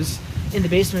shows in the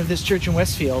basement of this church in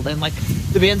Westfield, and like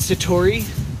the band Satori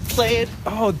played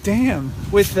Oh damn!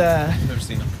 with I've never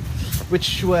seen him.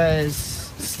 which was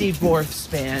Steve Borth's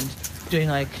band doing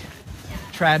like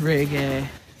trad reggae.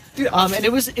 Dude, And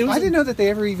it was. I didn't know that they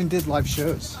ever even did live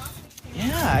shows.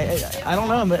 Yeah, I don't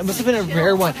know. It must have been a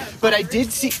rare one. But I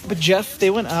did see. But Jeff, they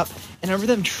went up, and I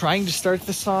remember them trying to start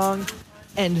the song,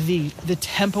 and the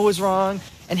tempo was wrong,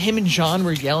 and him and John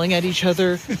were yelling at each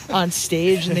other on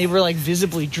stage, and they were like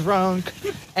visibly drunk,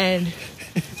 and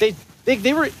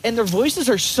they were, and their voices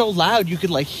are so loud you could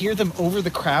like hear them over the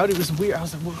crowd. It was weird. I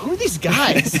was like, well, who are these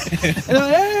guys? And they're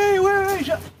like, hey, where are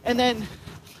you? And then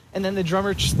the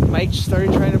drummer Mike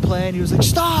started trying to play, and he was like,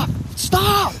 stop,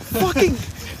 fucking.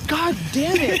 God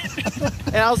damn it.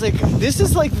 And I was like, this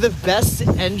is like the best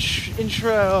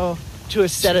intro to a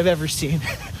set I've ever seen.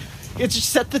 It just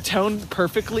set the tone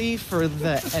perfectly for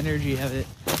the energy of it.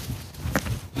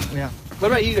 Yeah.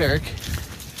 What about you, Eric?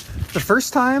 The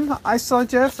first time I saw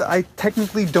Jeff, I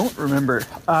technically don't remember.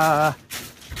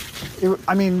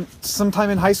 Sometime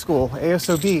in high school,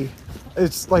 ASOB.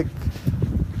 It's like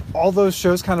all those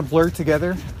shows kind of blurred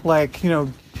together. Like,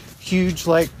 huge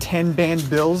like 10 band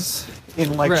bills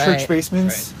in like Right. church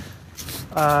basements.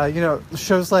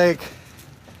 Shows like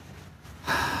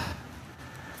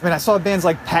I saw bands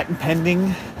like Patent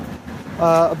Pending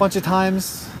a bunch of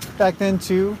times back then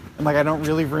too, and like I don't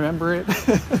really remember it.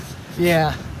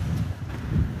 Yeah.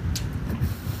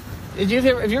 Have you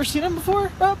ever seen him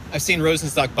before, Bob? I've seen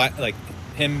Rosenstock like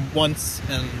him once,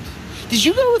 and Did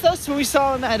you go with us when we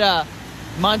saw him at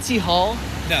Monty Hall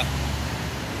no,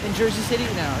 in Jersey City?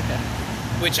 No, okay.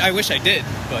 which I wish I did,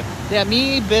 but Yeah,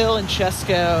 me, Bill, and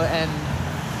Chesko, and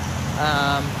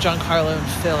Giancarlo and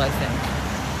Phil, I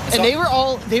think. And they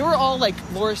were all like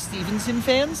Laura Stevenson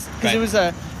fans, because Right. it was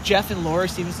Jeff and Laura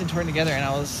Stevenson touring together,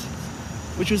 and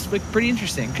which was like pretty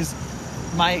interesting, because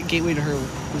my gateway to her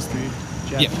was through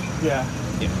Jeff. Yeah.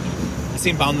 I've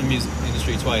seen Bomb the Music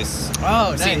Industry twice.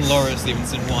 Oh, I've nice. seen Laura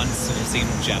Stevenson once, and I've seen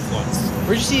Jeff once.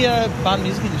 Where'd you see Bomb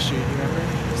Music Industry? Do you remember?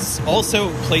 Also,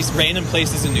 random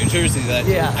places in New Jersey that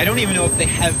I don't even know if they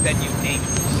have venue names.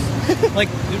 Like,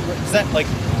 is that like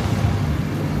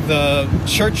the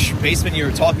church basement you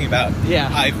were talking about?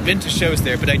 Yeah. I've been to shows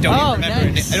there, but I don't even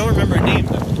remember. Nice. I don't remember a name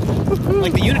though.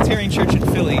 Like the Unitarian Church in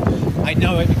Philly, I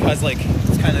know it because like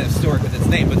it's kind of historic with its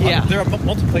name. But there are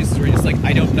multiple places where you're just like,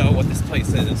 I don't know what this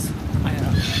place is. I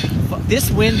know. This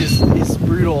wind is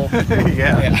brutal.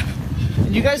 Yeah.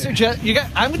 You guys are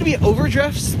I'm going to be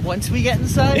overdressed once we get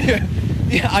inside.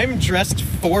 Yeah, I'm dressed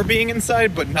for being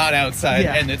inside, but not outside,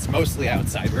 and it's mostly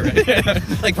outside.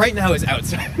 Right? Like right now is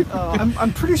outside.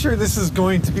 I'm pretty sure this is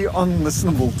going to be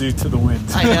unlistenable due to the wind.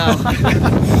 I know.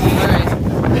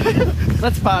 All right,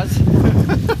 let's pause. It's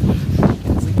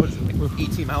like, what is it? Like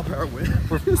 18 mile per hour wind,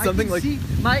 or something like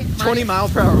 20 mile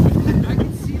per hour wind. I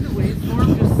can see the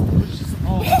waveform just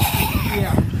all.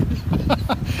 Yeah.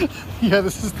 Yeah,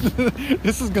 this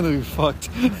is gonna be fucked.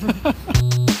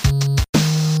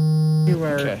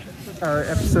 Our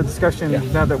episode discussion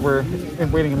now that we're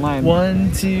waiting in line.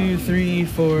 1, 2, 3,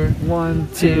 4. 1,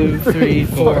 2, 3,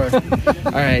 4. All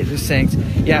right, just synced.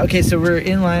 Yeah, okay, so we're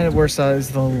in line at Warsaw. It's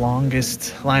the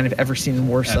longest line I've ever seen in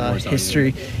Warsaw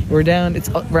history. We're down, it's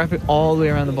wrapping all the way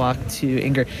around the block to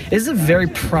Inger. It's a very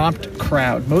prompt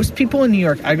crowd. Most people in New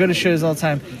York, I go to shows all the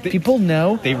time, people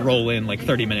know. They roll in like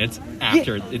 30 minutes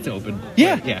after it's open.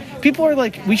 Yeah. People are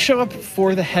like, we show up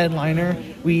for the headliner.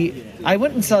 I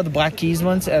went and saw the Black Keys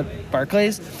once at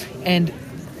Barclays, and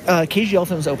Cage the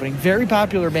Elephant was opening. Very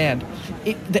popular band.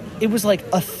 It was like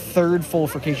a third full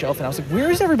for Cage the Elephant. I was like, where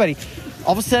is everybody?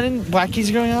 All of a sudden, Black Keys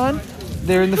are going on.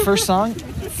 They're in the first song.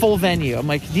 Full venue. I'm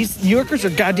like, these New Yorkers are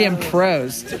goddamn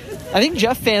pros. I think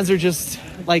Jeff fans are just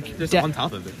like on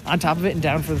top of it. On top of it and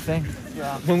down for the thing.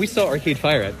 Yeah. When we saw Arcade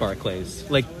Fire at Barclays,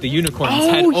 like the Unicorns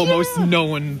had almost no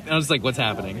one. I was like, "What's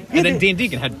happening?" And then Dan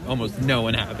Deacon had almost no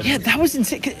one happening. Yeah, that was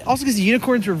insane. Also, because the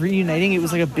Unicorns were reuniting, it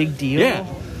was like a big deal. Yeah,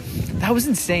 that was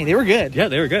insane. They were good. Yeah,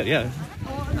 they were good. Yeah,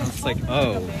 it's like,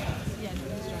 oh,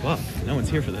 fuck, no one's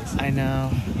here for this. I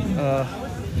know,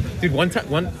 dude. One time,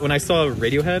 when I saw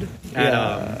Radiohead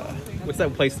at what's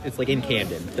that place? It's like in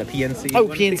Camden, the PNC. Oh,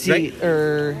 PNC right?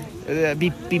 Or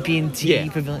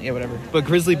BPNT Pavilion, yeah, whatever. But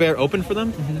Grizzly Bear opened for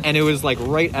them, and it was like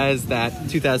right as that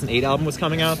 2008 album was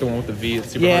coming out, the one with the V.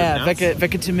 It's super hard to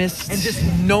Becca Timist. And just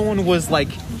no one was like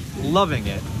loving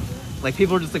it. Like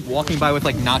people were just like walking by with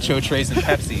like nacho trays and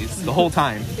Pepsis the whole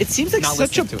time. It seems like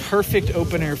such a perfect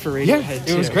opener for Radiohead.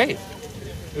 Yeah, it was great.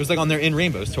 It was like on their In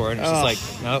Rainbows tour, and it's just like,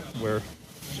 nope, we're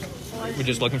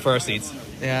just looking for our seats.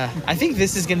 Yeah, I think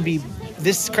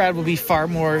this crowd will be far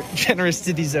more generous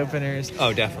to these openers.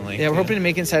 Oh, definitely. Yeah, we're hoping to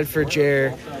make inside for a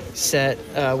Jer set,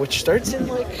 which starts in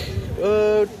like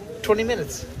 20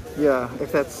 minutes. Yeah,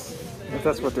 if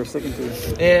that's what they're sticking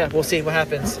to. Yeah, we'll see what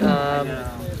happens.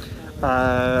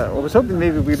 I was hoping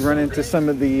maybe we'd run into some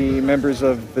of the members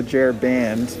of the Jer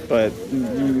band, but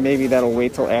maybe that'll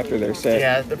wait till after their set.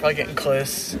 Yeah, they're probably getting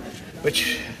close,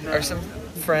 which are some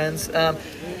friends.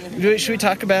 Should we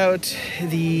talk about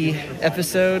the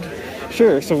episode?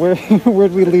 Sure. So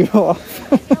where'd we leave off?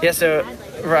 Yeah, so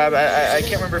Rob, I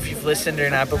can't remember if you've listened or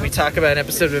not, but we talk about an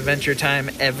episode of Adventure Time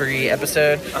every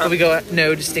episode. But we go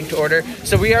no distinct order.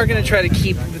 So we are going to try to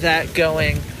keep that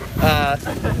going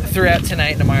throughout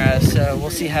tonight and tomorrow. So we'll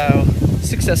see how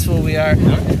successful we are.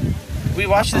 We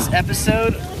watched this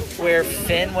episode where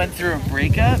Finn went through a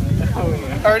breakup.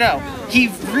 Or no, he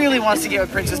really wants to get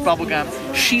with Princess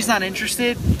Bubblegum. She's not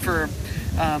interested for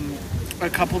a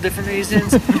couple different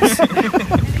reasons.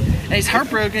 And he's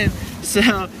heartbroken.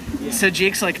 So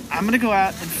Jake's like, I'm going to go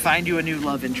out and find you a new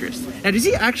love interest. Now, does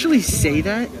he actually say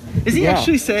that? Does he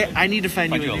actually say, I need to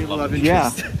find you a new love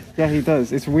interest? Yeah, he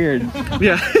does. It's weird.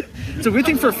 Yeah. It's a weird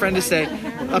thing for a friend to say.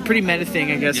 A pretty meta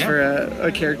thing, I guess, for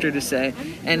a character to say.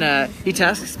 And he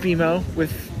tasks BMO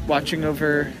with watching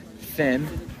over Finn.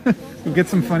 We'll get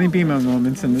some funny BMO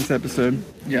moments in this episode.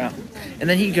 Yeah. And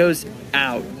then he goes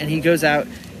out. And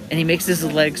he makes his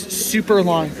legs super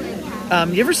long.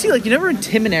 You ever see, like, you never in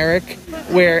Tim and Eric,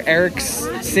 where Eric's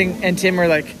sing and Tim are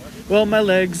like, well, my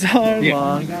legs are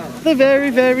long. They're very,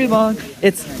 very long.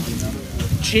 It's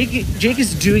Jake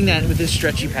is doing that with his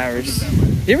stretchy powers.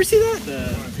 You ever see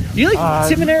that? Do you like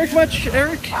Tim and Eric much,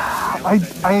 Eric?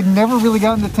 I never really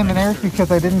got into Tim and Eric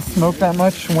because I didn't smoke that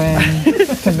much when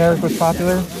Tim and Eric was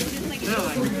popular.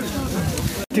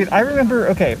 Dude, I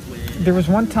remember, there was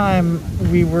one time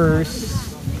we were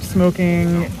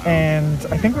smoking, and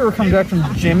I think we were coming back from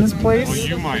Jim's place. Well,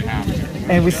 you might have to.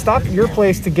 and we stopped at your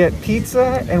place to get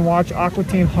pizza and watch Aqua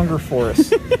Teen Hunger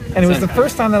Force. And it was the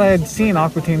first time that I had seen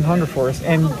Aqua Teen Hunger Force,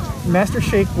 and Master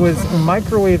Shake was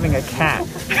microwaving a cat.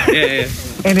 Yeah.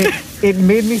 And it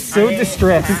made me so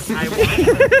distressed.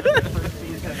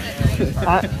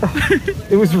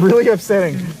 It was really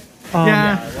upsetting.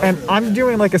 And I'm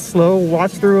doing like a slow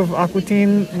watch through of Aqua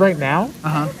Teen right now.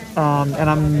 And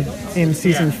I'm in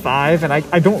season 5, and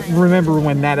I don't remember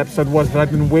when that episode was, but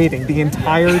I've been waiting the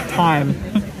entire time.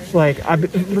 Like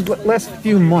the last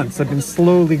few months, I've been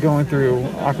slowly going through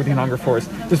Aqua Teen Hunger Force,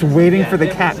 just waiting for the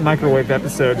cat microwave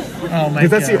episode. Oh my god! Because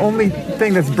that's the only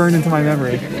thing that's burned into my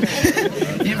memory.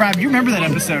 Yeah, Rob, you remember that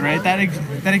episode, right? That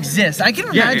exists. I can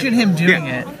imagine him doing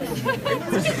it.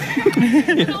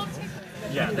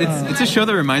 It's a show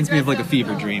that reminds me of like a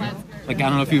fever dream. Like, I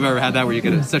don't know if you've ever had that where you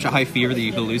get such a high fever that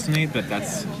you hallucinate, but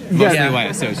that's mostly why I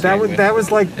associate with. That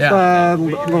was like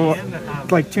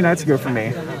like 2 nights ago for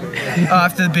me.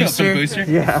 After the booster?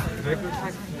 Yeah.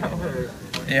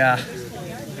 Yeah.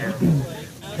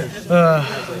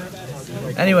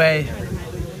 Anyway,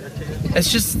 it's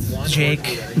just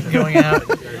Jake going out.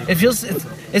 It's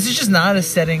just not a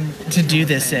setting to do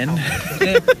this in.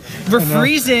 We're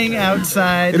freezing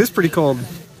outside. It is pretty cold.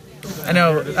 I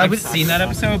know. I've seen that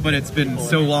episode, but it's been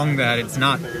so long that it's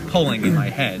not pulling in my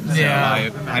head. So Yeah.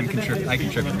 I contribute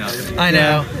nothing. I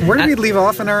know. Where did we leave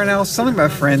off in our analysis? Something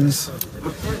about friends.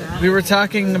 We were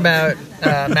talking about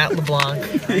Matt LeBlanc.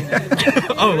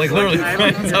 Oh, like literally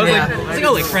friends. I was like,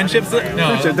 oh, like friendships? No.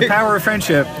 Friendship, the power of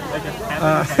friendship.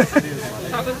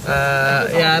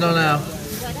 I don't know.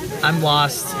 I'm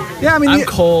lost. Yeah, I mean, I'm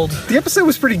cold. The episode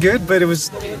was pretty good, but it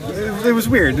was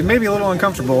weird. It made me a little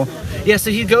uncomfortable. Yeah, so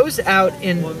he goes out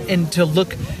in to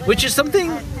look, which is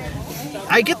something.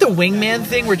 I get the wingman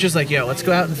thing where just like, yo, let's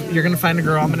go out and you're gonna find a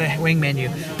girl, I'm gonna wingman you.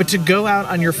 But to go out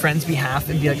on your friend's behalf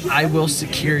and be like, I will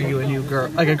secure you a new girl,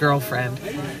 like a girlfriend,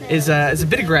 is a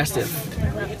bit aggressive.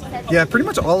 Yeah, pretty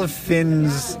much all of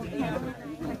Finn's,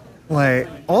 like,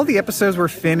 all the episodes where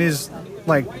Finn is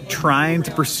like trying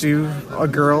to pursue a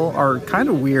girl are kind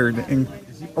of weird and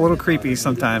a little creepy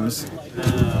sometimes.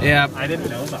 Yeah, I didn't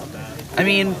know about that. I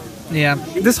mean, yeah.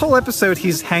 This whole episode,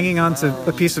 he's hanging on to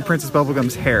a piece of Princess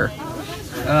Bubblegum's hair,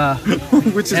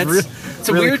 which is It's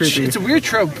a really weird. creepy. It's a weird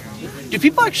trope. Do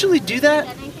people actually do that?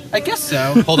 I guess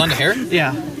so. Hold on to hair?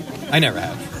 Yeah. I never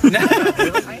have.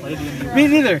 Me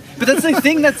neither. But that's the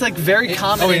thing that's like very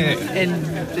common yeah.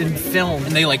 in film.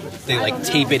 And they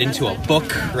tape it into a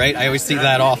book, right? I always see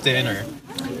that often, or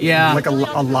Yeah. Like a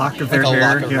lock of their like a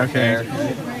hair. lock of Yeah, okay.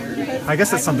 hair. I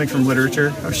guess that's something from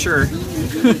literature. Oh, sure.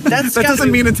 That That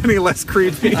doesn't mean it's any less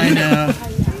creepy. I know.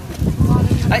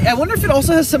 I wonder if it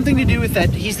also has something to do with that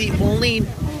he's the only,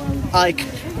 like,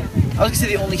 I was gonna say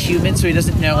the only human, so he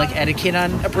doesn't know like etiquette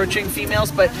on approaching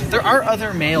females. But there are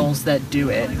other males that do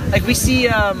it. Like we see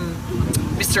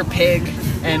Mr. Pig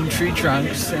and Tree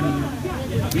Trunks, and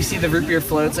we see the root beer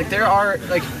floats. Like there are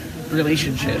like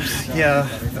relationships. Yeah,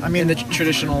 I mean, In the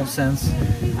traditional sense.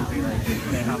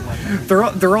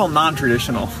 they're all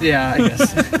non-traditional. Yeah, I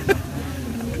guess.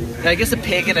 I guess a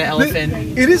pig and an elephant.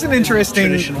 It is an interesting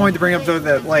Traditional. point to bring up, though,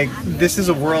 that like this is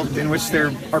a world in which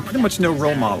there are pretty much no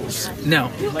role models.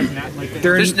 No. There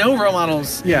There's no role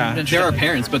models. Yeah. There are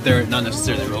parents, but they're not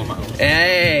necessarily role models.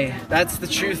 Hey, that's the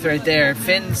truth right there.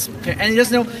 Finn's, and he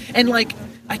doesn't know, and like,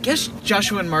 I guess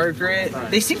Joshua and Margaret,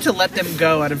 they seem to let them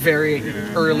go at a very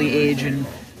early age and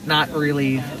not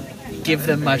really give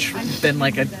them much than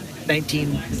like a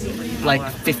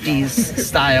 1950s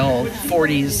style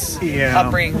 40s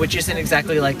upbringing, which isn't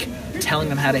exactly like telling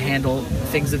them how to handle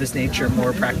things of this nature,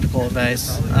 more practical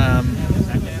advice.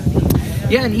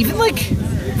 And even like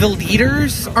the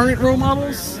leaders aren't role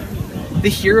models, the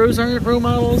heroes aren't role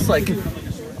models, like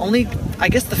only I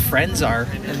guess the friends are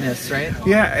in this, right?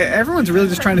 Yeah, everyone's really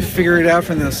just trying to figure it out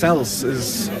for themselves.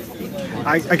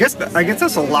 I guess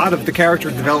that's a lot of the character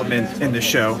development in the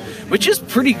show, Which is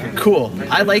pretty cool.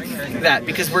 I like that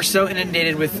because we're so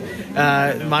inundated with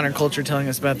modern culture telling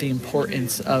us about the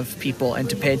importance of people and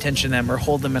to pay attention to them or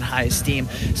hold them in high esteem.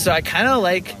 So I kind of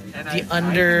like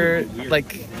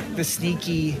the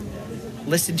sneaky,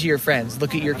 listen to your friends,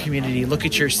 look at your community, look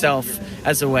at yourself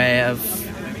as a way of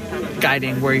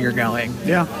guiding where you're going.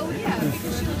 Yeah.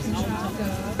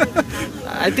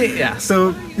 I think, yeah.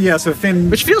 So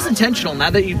Finn, Which feels intentional now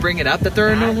that you bring it up that there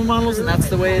are normal models and that's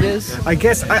the way it is. I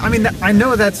guess I mean I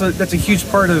know that's a huge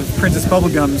part of Princess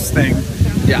Bubblegum's thing,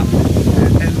 Yeah.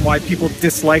 and why people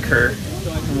dislike her.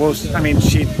 Well, I mean,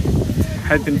 she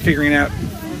had been figuring out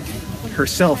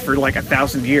herself for like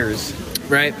 1,000 years.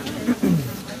 Right.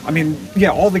 I mean, yeah,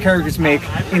 all the characters make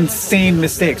insane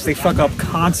mistakes. They fuck up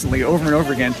constantly, over and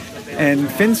over again. And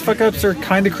Finn's fuck ups are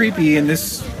kind of creepy in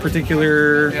this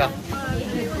particular. Yeah.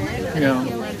 You know.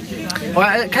 Well,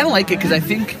 I kind of like it because I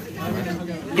think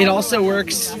it also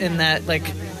works in that, like,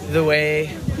 the way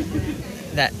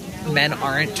that men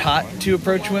aren't taught to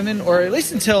approach women, or at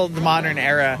least until the modern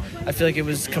era, I feel like it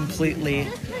was completely,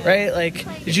 right? Like,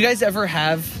 did you guys ever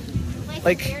have,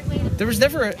 like, there was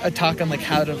never a talk on, like,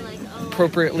 how to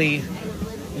appropriately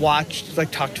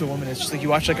talk to a woman. It's just like you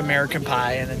watch like American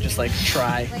Pie and then just like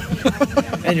try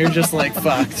and you're just like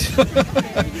fucked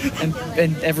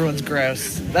and everyone's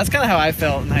gross. That's kind of how I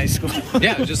felt in high school.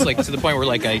 Yeah, just like to the point where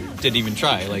like I didn't even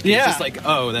try. Like it's just like,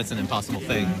 oh, that's an impossible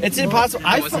thing. It's impossible.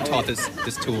 I wasn't taught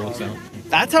this tool, so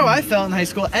that's how I felt in high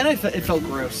school, and it felt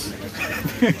gross.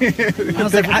 I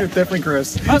was definitely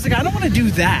gross. I was like, I don't want to do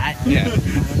that. Yeah.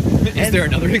 Is there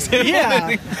another example?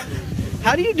 Yeah.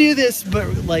 How do you do this, but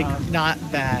like not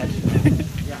bad?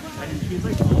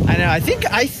 I know. I think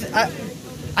I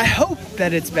hope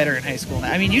that it's better in high school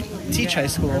now. I mean, you teach high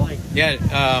school. Yeah.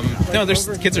 No, there's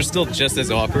kids are still just as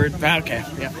awkward. Okay.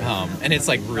 Yeah. And it's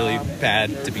like really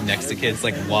bad to be next to kids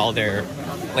like while they're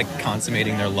like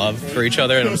consummating their love for each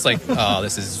other, and I'm just like, oh,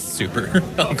 this is super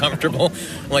uncomfortable.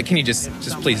 I'm like, can you just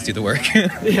please do the work?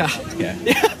 Yeah.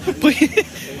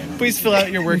 Please fill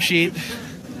out your worksheet.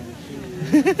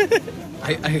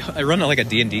 I run like a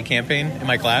D&D campaign in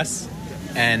my class,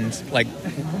 and like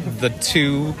the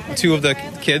two of the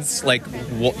kids, like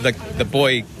the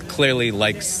boy clearly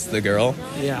likes the girl,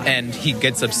 and he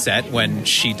gets upset when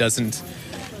she doesn't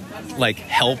like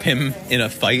help him in a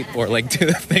fight or like do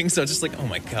the thing. So it's just like, oh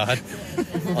my god,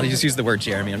 I'll just use the word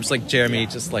Jeremy. I'm just like, Jeremy,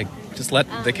 just let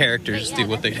the characters do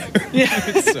what they do. Yeah.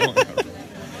 It's so uncomfortable.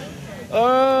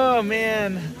 Oh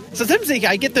man. Sometimes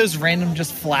I get those random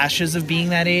just flashes of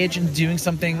being that age and doing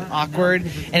something awkward,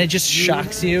 and it just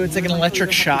shocks you. It's like an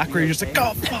electric shock where you're just like,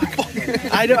 oh fuck.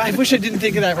 I wish I didn't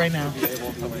think of that right now.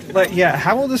 But yeah,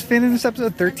 how old is Finn in this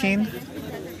episode? 13? I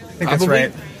think that's right.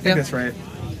 I think that's right.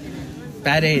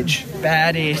 Bad age.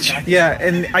 Yeah,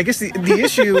 and I guess the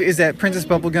issue is that Princess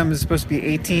Bubblegum is supposed to be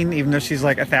 18, even though she's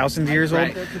like 1,000 years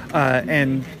old. Right.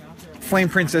 And Flame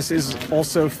Princess is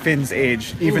also Finn's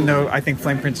age, even though I think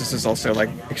Flame Princess is also like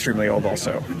extremely old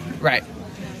also. Right.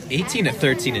 18 to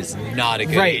 13 is not a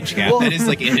good Right. age gap. Well, that is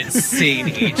like an insane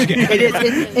age gap. It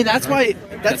is, and that's why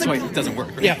Why it doesn't work.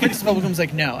 Yeah, Princess Bubblegum's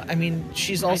like, no. I mean,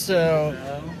 she's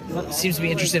also seems to be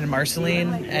interested in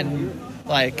Marceline, and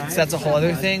like so that's a whole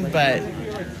other thing. But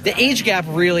the age gap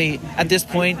really at this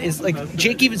point is like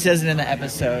Jake even says it in the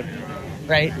episode,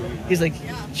 right? He's like,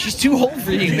 she's too old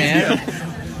for you, man.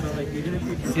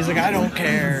 He's like, I don't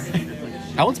care.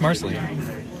 How old's Marceline?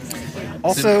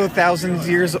 Also 1,000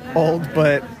 years old,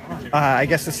 but I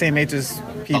guess the same age as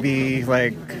PB,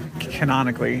 like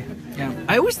canonically. Yeah.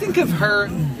 I always think of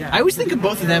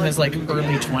both of them as like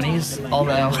early 20s,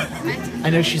 although I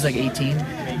know she's like 18.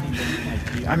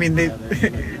 I mean, they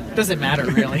doesn't matter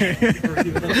really.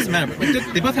 It doesn't matter.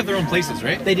 They both have their own places,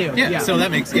 right? They do. Yeah. So that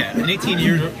makes an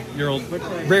 18-year-old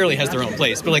rarely has their own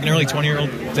place, but like an early 20-year-old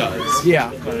does.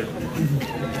 Yeah.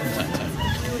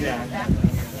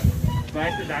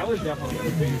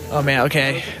 Oh man,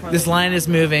 okay. This line is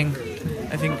moving.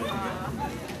 I think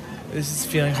this is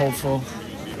feeling hopeful.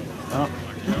 Oh.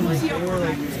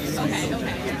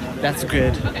 That's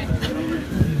good.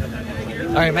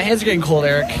 Alright, my hands are getting cold,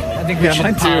 Eric. I think we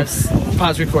should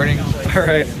pause recording.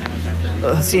 Alright.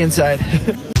 Let's see inside.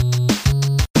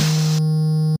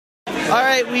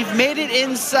 Alright, we've made it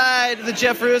inside the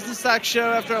Jeff Rosenstock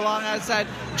show after a long outside.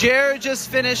 Jared just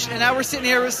finished, and now we're sitting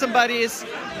here with some buddies.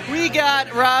 We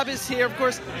got Rob is here, of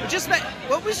course. We just met.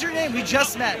 What was your name? We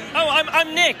just met. Oh,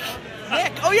 I'm Nick.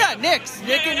 Nick. Oh yeah, Nick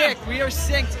and Nick. We are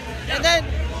synced. And then,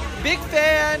 big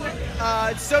fan.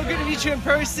 It's so good to meet you in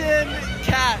person.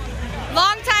 Kat.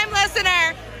 Long time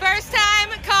listener, first time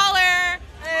caller.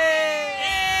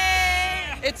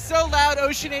 Hey. It's so loud.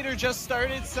 Oceanator just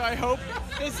started, so I hope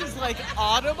this is like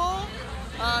audible.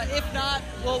 If not,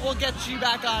 we'll get you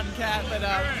back on, Kat. But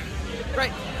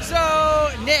right.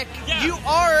 So, Nick, you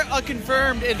are a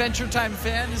confirmed Adventure Time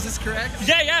fan. Is this correct?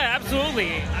 Yeah,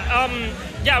 absolutely.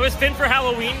 I was Finn for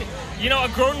Halloween. You know, a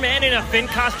grown man in a Finn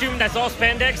costume that's all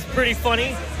spandex, pretty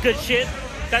funny, good shit.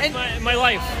 That's my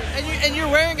life. And you're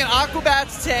wearing an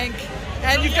Aquabats tank,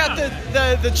 and you've got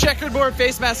the checkerboard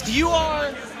face mask. You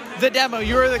are the demo.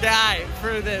 You're the guy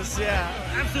for this. Yeah.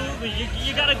 Absolutely.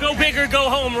 You gotta go big or go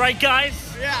home, right, guys?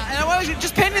 Yeah. And I want to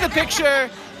just paint me the picture.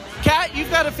 Kat, you've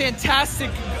got a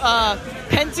fantastic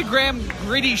pentagram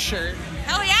gritty shirt.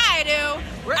 Hell yeah, I do.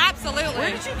 Absolutely. Where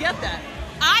did you get that?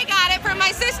 I got it from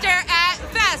my sister at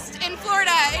Fest in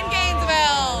Florida, in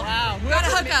Gainesville. Wow. Got a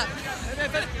hookup.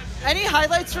 any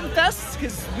highlights from Fest?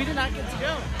 Because we did not get to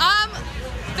go.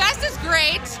 Fest is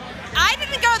great. I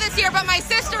didn't go this year, but my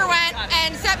sister went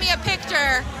and sent me a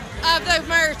picture of the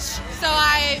merch, so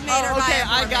I made her buy it.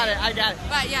 I got it.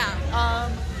 But yeah.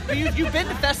 But you've been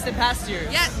to Fest in past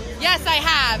years. Yes, I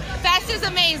have. Fest is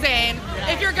amazing.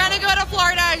 Yeah. If you're gonna go to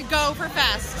Florida, go for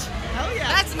Fest. Hell yeah.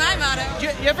 That's my motto. You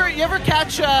ever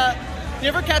catch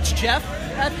Jeff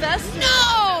at Fest?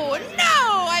 No,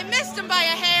 I missed him by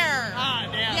a hair. Ah,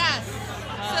 damn. Yes.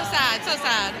 So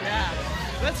sad. Yeah.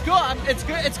 That's cool. It's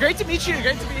good. It's great to meet you.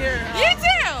 Great to be here. You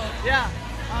too. Yeah.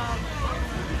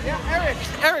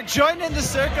 Eric, join in the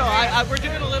circle. We're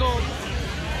doing a little,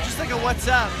 just like a what's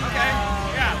up. Okay.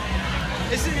 Yeah.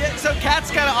 So Kat's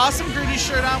got an awesome Gritty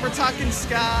shirt on. We're talking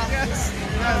ska. Yes.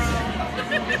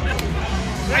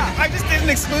 I just did an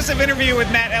exclusive interview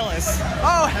with Matt Ellis.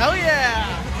 Oh hell yeah!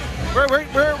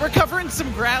 We're covering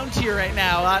some ground here right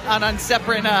now on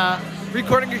separate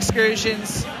recording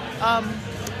excursions.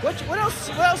 What else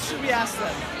should we ask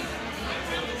them?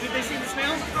 Did they see the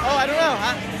snail? Oh, I don't know.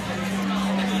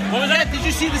 What was that? Did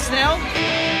you see the snail?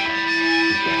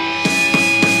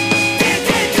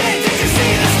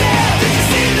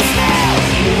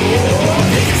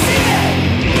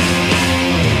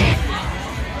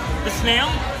 The snail?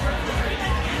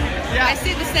 Yeah. I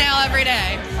see the snail every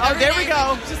day. Oh, there we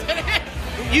go.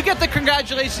 You get the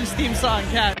congratulations theme song,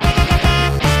 Kat.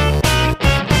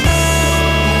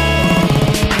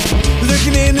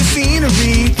 Looking in the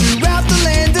scenery throughout the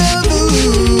land of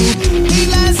ooh, he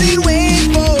lies in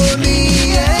wait for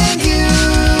me and you.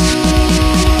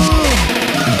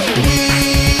 We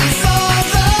saw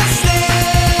the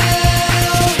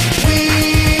snail. We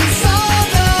saw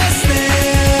the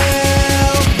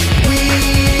snail. We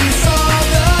saw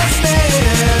the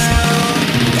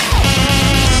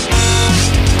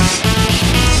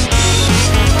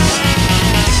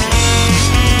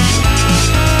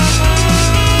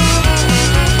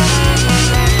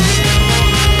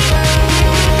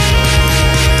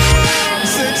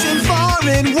searching far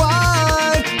and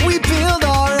wide, we build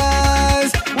our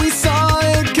eyes. We saw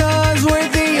it 'cause we're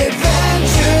the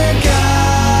adventure guys.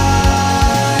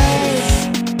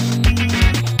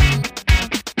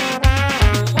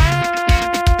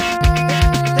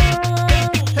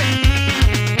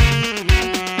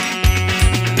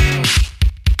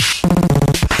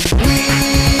 We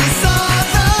saw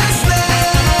the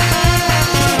snail. We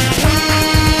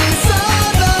saw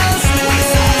the snail.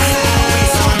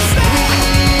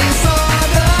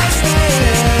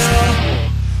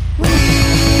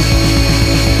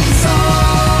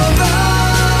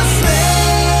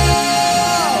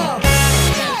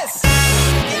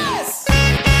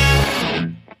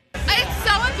 It's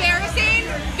so embarrassing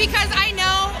because I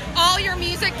know all your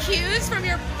music cues from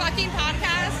your fucking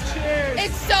podcast. Cheers.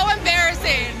 It's so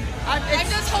embarrassing. I'm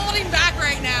just holding back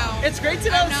right now. It's great to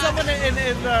know someone in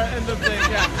the thing.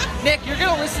 Yeah. Nick, you're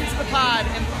gonna listen to the pod,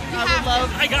 and I would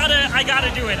love. I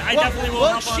gotta do it. I definitely will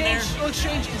hop on there. We'll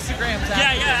exchange Instagrams.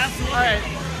 Yeah, absolutely. All right.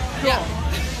 Cool.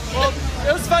 Well,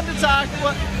 it was fun to talk.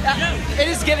 Well, it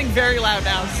is getting very loud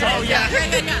now. So Yeah.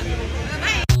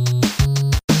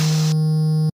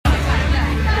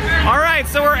 All right,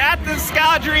 so we're at the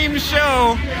Ska Dream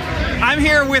show. I'm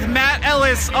here with Matt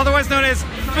Ellis, otherwise known as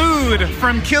Food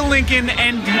from Kill Lincoln,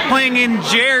 and playing in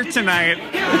Jer tonight.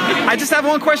 I just have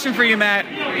one question for you, Matt.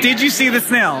 Did you see the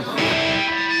snail?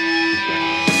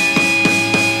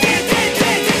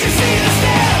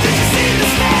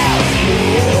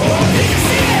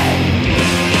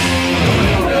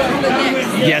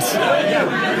 Yes.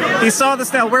 He saw the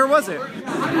snail. Where was it?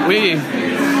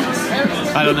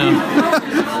 I don't know.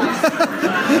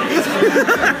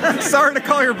 Sorry to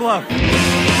call your bluff.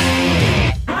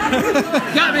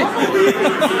 Got me.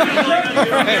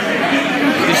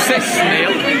 Did you say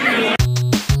snail?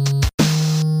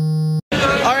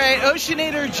 All right,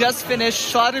 Oceanator just finished.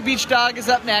 Slaughter Beach Dog is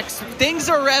up next. Things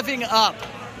are revving up.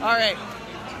 All right.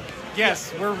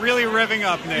 Yes, we're really revving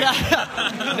up, Nick.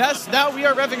 Yes, now we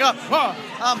are revving up.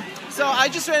 So I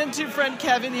just ran into friend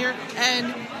Kevin here,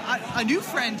 and a new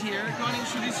friend here. You want to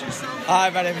introduce yourself? Hi,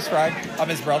 my name is Frank. I'm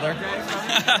his brother.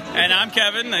 And I'm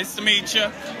Kevin. Nice to meet you.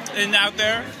 And out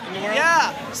there in the world.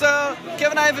 Yeah. So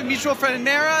Kevin and I have a mutual friend in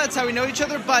Nara. That's how we know each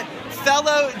other. But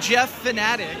fellow Jeff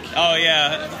fanatic. Oh,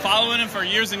 yeah. Following him for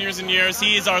years and years and years.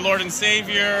 He is our Lord and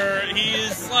Savior. He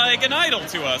is like an idol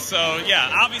to us. So,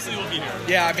 yeah, obviously we'll be here.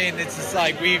 Yeah, I mean, it's just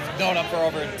like we've known him for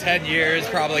over 10 years,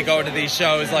 probably going to these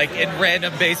shows like in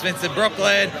random basements in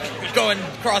Brooklyn, going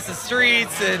across the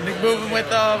streets and moving with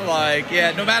them. Like,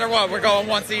 yeah, no matter what, we're going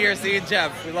once a year seeing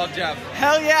Jeff. We love Jeff.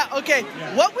 Hell yeah. Okay.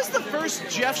 What was the first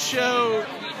Jeff show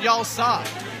y'all saw?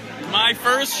 My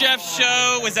first Jeff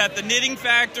show was at the Knitting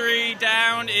Factory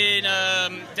down in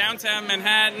downtown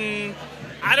Manhattan.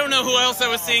 I don't know who else I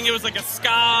was seeing. It was like a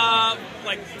ska,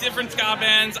 like different ska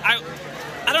bands. I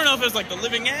don't know if it was like the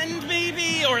Living End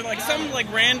maybe, or like some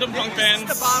like random punk bands.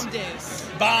 It's the Bomb Days.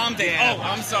 Bomb Days. Yeah. Oh,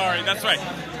 I'm sorry. That's right.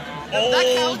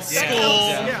 Old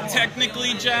school,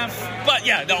 technically Jeff, but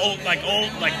yeah, the old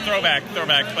throwback.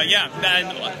 But yeah,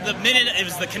 the minute it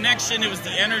was the connection, it was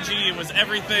the energy, it was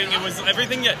everything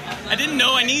that I didn't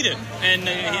know I needed, and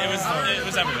it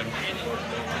was everything.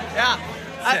 Yeah,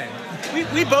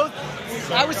 we both.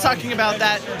 I was talking about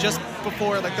that just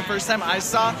before, like the first time I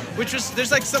saw, which was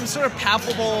there's like some sort of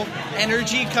palpable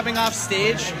energy coming off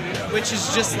stage, which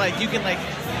is just like you can like.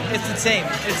 It's insane.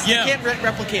 You can't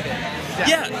replicate it.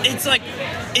 Yeah, it's like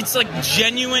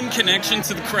genuine connection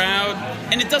to the crowd,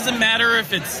 and it doesn't matter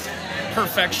if it's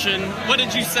perfection. What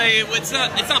did you say? It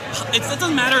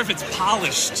doesn't matter if it's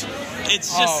polished.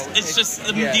 It's just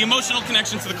the emotional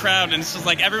connection to the crowd, and it's just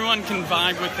like everyone can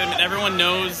vibe with him, and everyone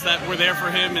knows that we're there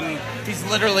for him, and he's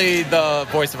literally the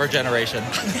voice of our generation.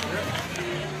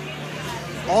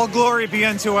 All glory be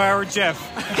unto our Jeff.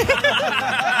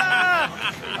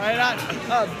 Right on.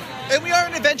 And we are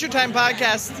an Adventure Time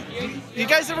podcast. You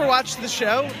guys ever watch the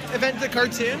show, the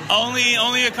cartoon? Only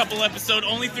a couple episodes,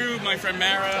 only through my friend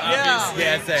Mara, obviously.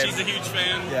 Yeah, same. She's a huge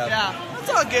fan. Yeah. It's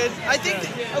all good. I think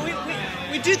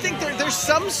we do think there's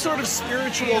some sort of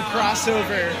spiritual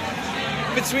crossover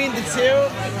between the two.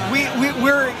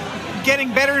 We're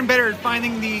getting better and better at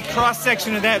finding the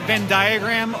cross-section of that Venn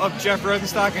diagram of Jeff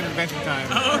Rosenstock and Adventure Time.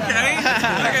 Oh, okay.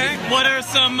 Okay. What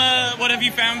have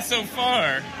you found so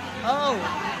far? Oh.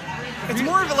 It's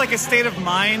more of like a state of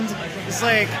mind. It's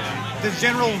like the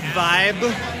general vibe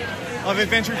of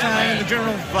Adventure Time, the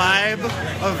general vibe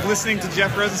of listening to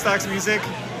Jeff Rosenstock's music.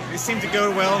 They seem to go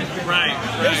well. Right.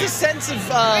 There's a sense of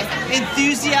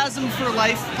enthusiasm for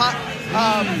life,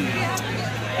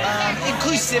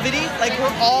 inclusivity. Like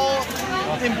we're all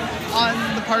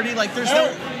on the party. Like there's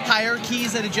no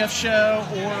hierarchies at a Jeff show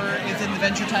or within the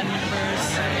Adventure Time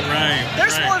universe. Right.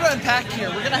 There's more to unpack here.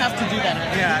 We're gonna have to do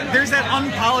that. Yeah. There's that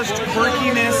unpolished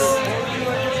quirkiness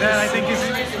that I think is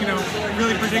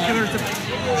really particular to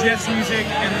Jeff's music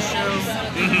and the show.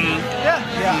 Mm-hmm.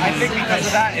 Yeah. I think because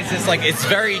of that, it's just like it's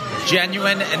very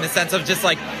genuine in the sense of just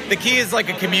like the key is like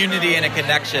a community and a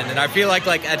connection, and I feel like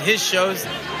at his shows,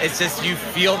 it's just you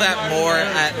feel that more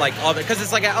at like other because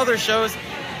it's like at other shows,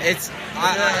 it's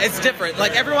different.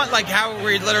 Like everyone, like how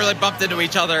we literally bumped into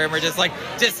each other and we're just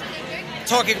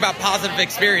talking about positive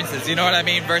experiences. You know what I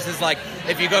mean? Versus like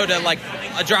if you go to like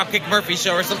a Dropkick Murphy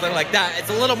show or something like that, it's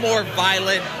a little more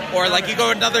violent. Or like you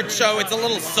go to another show, it's a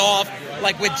little soft.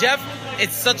 Like with Jeff,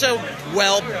 it's such a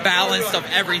well balanced of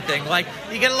everything. Like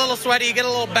you get a little sweaty, you get a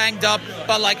little banged up,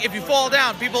 but like if you fall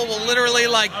down, people will literally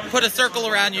like put a circle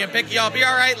around you and pick you up. You're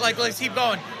all right. Like let's keep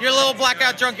going. You're a little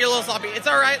blackout drunk. You're a little sloppy. It's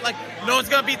all right. Like no one's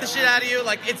gonna beat the shit out of you.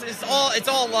 Like it's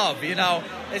all love. You know.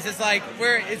 It's just like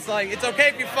it's okay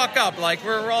if you fuck up. Like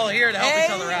we're all here to help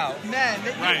each other out. Man,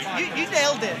 Right. you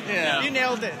nailed it. Yeah. You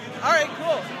nailed it. All right,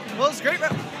 cool. Well, it's great.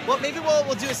 Well, maybe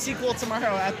we'll do a sequel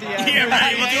tomorrow at the. Yeah,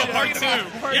 right. We'll do a part two.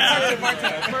 Part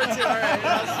two. All right.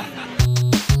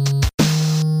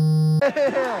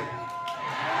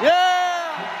 Yeah.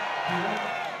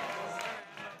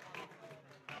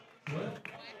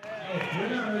 We're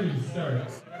not ready to start.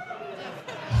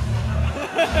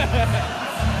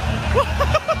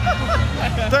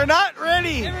 They're not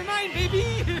ready. Never mind,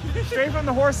 baby. Straight from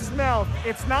the horse's mouth.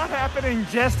 It's not happening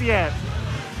just yet.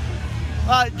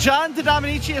 John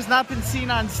DeDominici has not been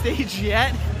seen on stage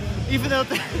yet, even though.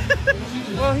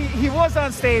 Well, he was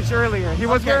on stage earlier. He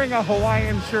was wearing a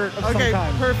Hawaiian shirt of some kind.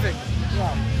 Okay, perfect.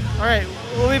 Yeah. All right,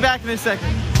 we'll be back in a second.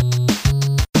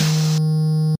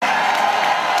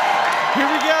 Here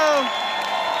we go.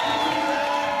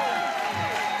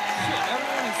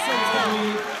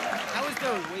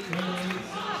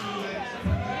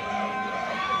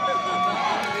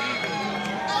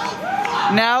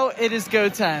 Now it is go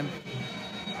time.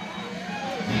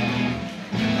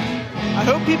 I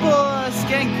hope people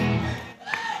skank.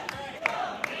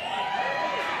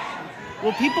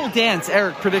 Will people dance?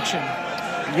 Eric, prediction.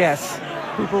 Yes.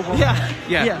 People will. Yeah.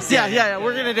 Yes. Yeah.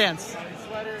 We're gonna dance.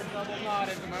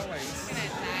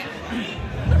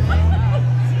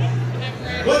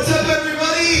 What's up,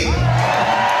 everybody?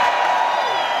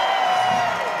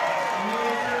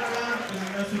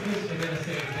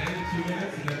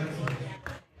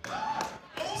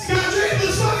 Scott Drake,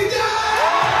 let's fucking die!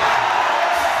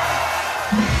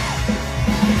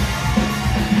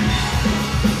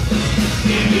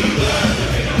 If you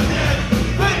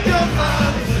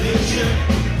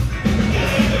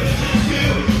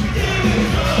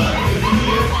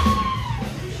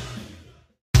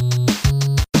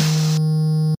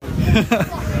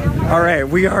All right,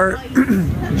 we are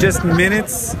just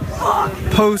minutes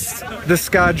post the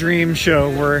Ska Dream show.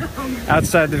 We're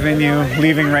outside the venue,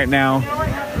 leaving right now.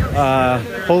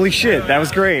 Holy shit, that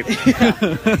was great.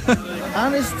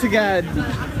 Honest to God,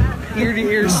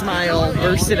 ear-to-ear smile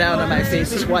bursted out on my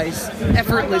face twice,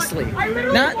 effortlessly.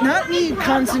 Not me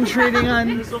concentrating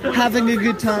on having a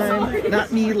good time,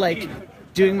 not me like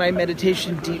doing my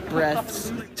meditation deep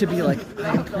breaths to be like,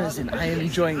 I am present, I am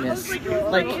enjoying this.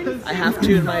 Like, I have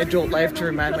to in my adult life to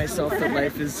remind myself that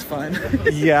life is fun.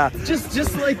 Yeah.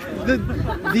 just like the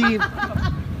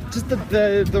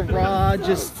raw,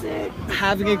 just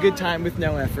having a good time with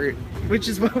no effort, which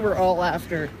is what we're all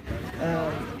after.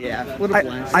 Yeah, what a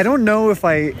blast. I don't know if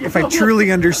I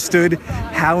truly understood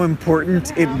how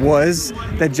important it was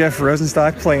that Jeff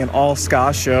Rosenstock play an all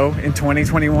ska show in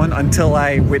 2021 until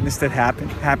I witnessed it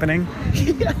happening.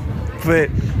 Yeah. But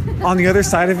on the other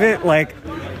side of it, like,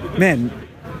 man,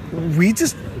 we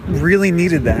just really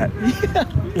needed that. Yeah.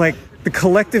 Like, the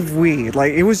collective we,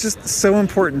 like, it was just so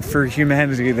important for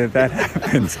humanity that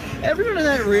happened. Everyone in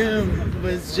that room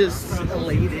was just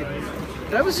elated.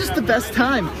 That was just the best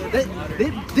time.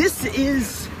 This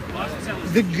is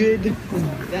the good.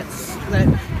 Let's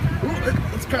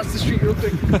cross the street real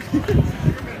quick.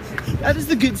 That is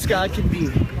the good ska can be.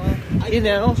 You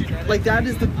know, like that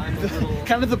is the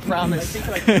kind of the promise of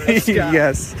ska.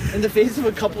 Yes. In the face of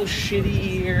a couple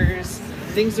shitty years,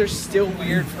 things are still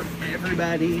weird for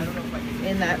everybody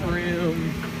in that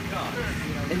room,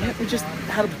 and yet we just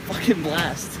had a fucking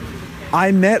blast.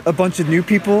 I met a bunch of new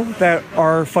people that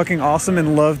are fucking awesome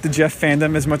and love the Jeff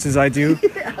fandom as much as I do.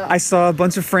 Yeah. I saw a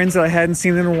bunch of friends that I hadn't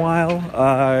seen in a while.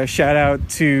 Shout out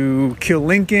to Kill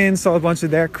Lincoln, saw a bunch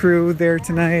of their crew there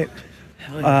tonight.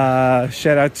 Yeah.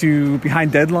 Shout out to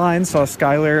Behind Deadline, saw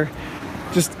Skylar.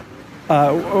 Just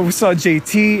we saw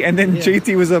JT, and then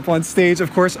JT was up on stage,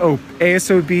 of course.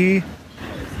 ASOB.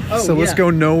 So Let's Go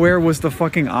Nowhere was the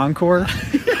fucking encore.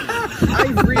 I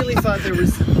really thought there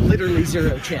was literally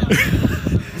zero chance.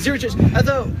 Zero chance.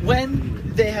 Although when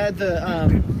they had the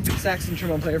sax and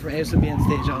trombone player from ASOB on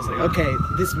stage, I was like, okay,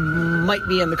 this might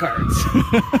be in the cards.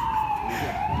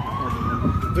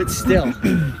 But still.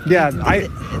 Yeah, I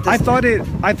thought it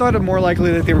more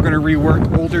likely that they were going to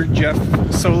rework older Jeff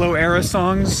solo era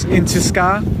songs into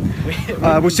ska,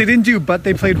 which they didn't do, but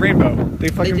they played Rainbow. They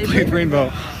fucking played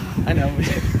Rainbow. I know.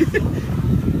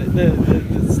 The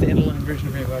standalone version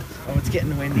of Rainbow. Oh, it's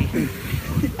getting windy.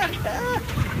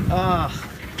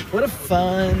 What a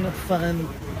fun,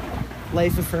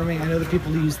 life-affirming. I know that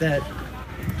people use that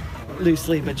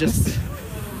loosely, but just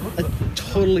a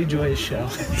totally joyous show.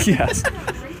 Yes.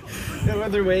 No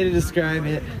other way to describe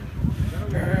it.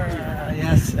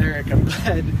 Yes, Eric. I'm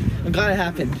glad it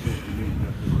happened.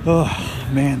 Oh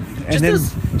man. And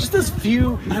just those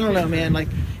few. I don't know, man. Like,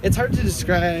 it's hard to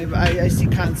describe. I see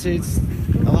concerts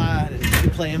a lot, and you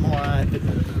play them a lot, but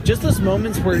just those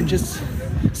moments where just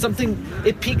something,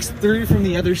 it peeks through from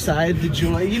the other side, the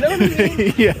joy, you know what I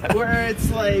mean? Yeah. Where it's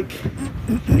like,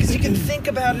 because you can think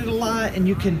about it a lot, and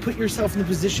you can put yourself in the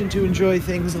position to enjoy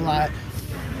things a lot,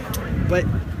 but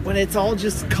when it's all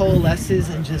just coalesces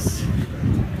and just,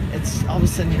 it's all of a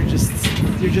sudden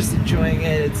you're just enjoying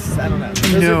it. It's, I don't know.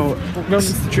 Those are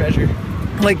moments to treasure.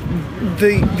 Like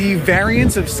the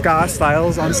variance of ska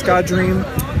styles on Ska Dream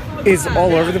is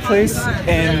all over the place,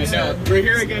 and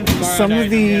some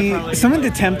of the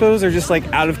tempos are just like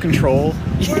out of control,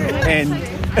 and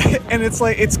it's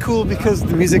like, it's cool because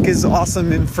the music is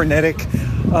awesome and frenetic,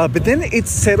 but then it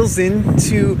settles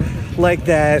into like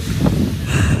that,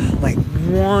 like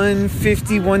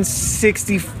 150,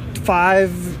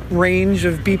 165 range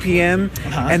of BPM,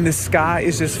 and the ska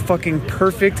is just fucking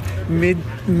perfect mid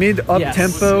up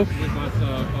tempo.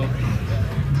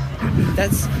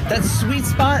 That's that sweet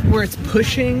spot where it's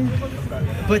pushing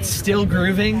but still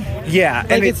grooving. Yeah,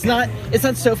 like it's not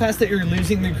so fast that you're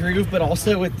losing the groove, but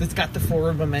also it's got the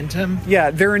forward momentum.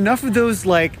 Yeah, there are enough of those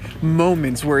like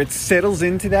moments where it settles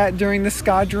into that during the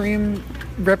Ska Dream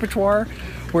repertoire,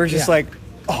 where it's just like,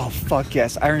 oh fuck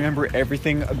yes, I remember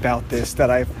everything about this that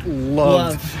I've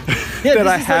loved, yeah, that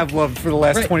I have loved for the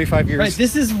last 25 years. Right,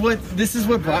 this is what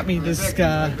brought me to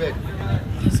ska.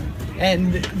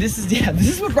 And this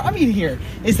is what brought me here,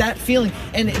 is that feeling,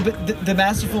 but the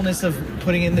masterfulness of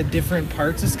putting in the different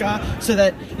parts of ska, so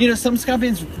that, you know, some ska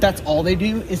bands, that's all they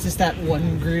do is just that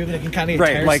one groove that can kind of get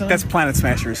tiresome. Like that's Planet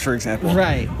Smashers, for example.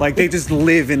 Right. Like they just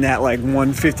live in that like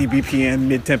 150 BPM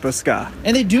mid-tempo ska,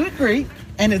 and they do it great,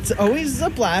 and it's always a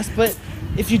blast. But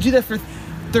if you do that for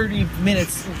 30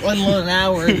 minutes, let alone an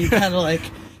hour, you kind of like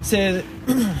say,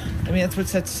 I mean, that's what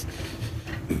sets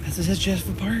Jeff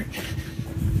apart.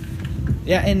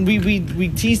 Yeah, and we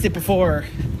teased it before,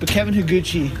 but Kevin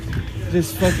Higuchi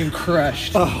just fucking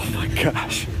crushed. Oh my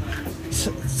gosh.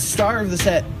 Star of the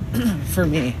set for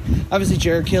me. Obviously,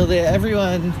 Jared killed it.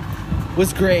 Everyone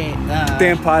was great.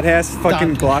 Dan Podhast,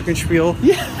 fucking Glockenspiel.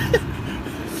 Yeah.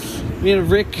 We had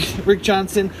Rick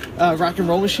Johnson, Rock and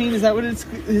Roll Machine. Is that what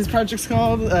his project's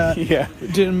called? Yeah.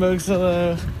 Doing Moog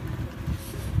solo.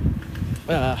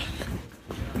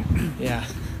 Yeah.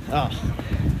 Oh.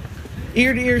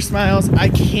 Ear to ear smiles. I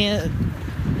can't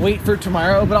wait for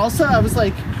tomorrow. But also, I was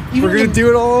like, we're gonna do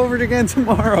it all over again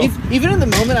tomorrow. Even in the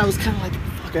moment, I was kind of like,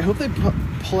 fuck. I hope they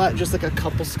pull out just like a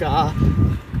couple ska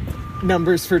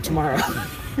numbers for tomorrow.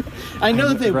 I know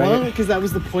that they won't, because that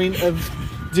was the point of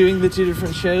doing the two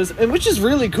different shows, and which is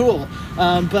really cool.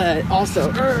 But also,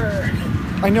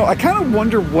 I know. I kind of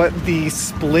wonder what the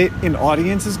split in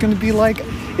audience is going to be like.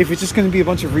 If it's just going to be a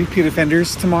bunch of repeat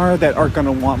offenders tomorrow that are going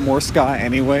to want more ska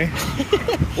anyway,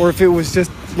 or if it was just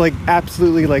like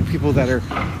absolutely like people that are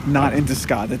not into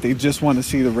ska, that they just want to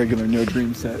see the regular No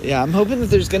Dream set. Yeah, I'm hoping that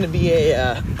there's going to be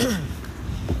a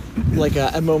like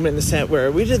a moment in the set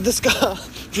where we did the ska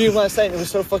dream last night and it was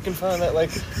so fucking fun that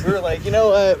like we were like, you know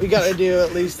what, we got to do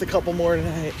at least a couple more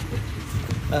tonight.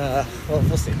 Well,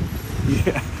 we'll see.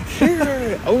 Yeah.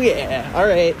 Oh yeah. All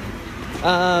right.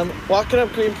 Walking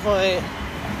up Greenpoint.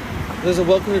 There's a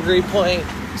welcome to Greenpoint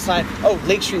sign. Oh,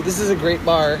 Lake Street. This is a great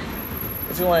bar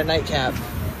if you want a nightcap.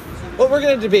 Well, we're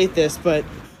gonna debate this, but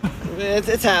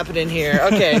it's happening here.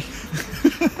 Okay.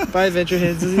 Bye, Adventure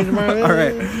Heads. See you tomorrow. All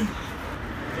right.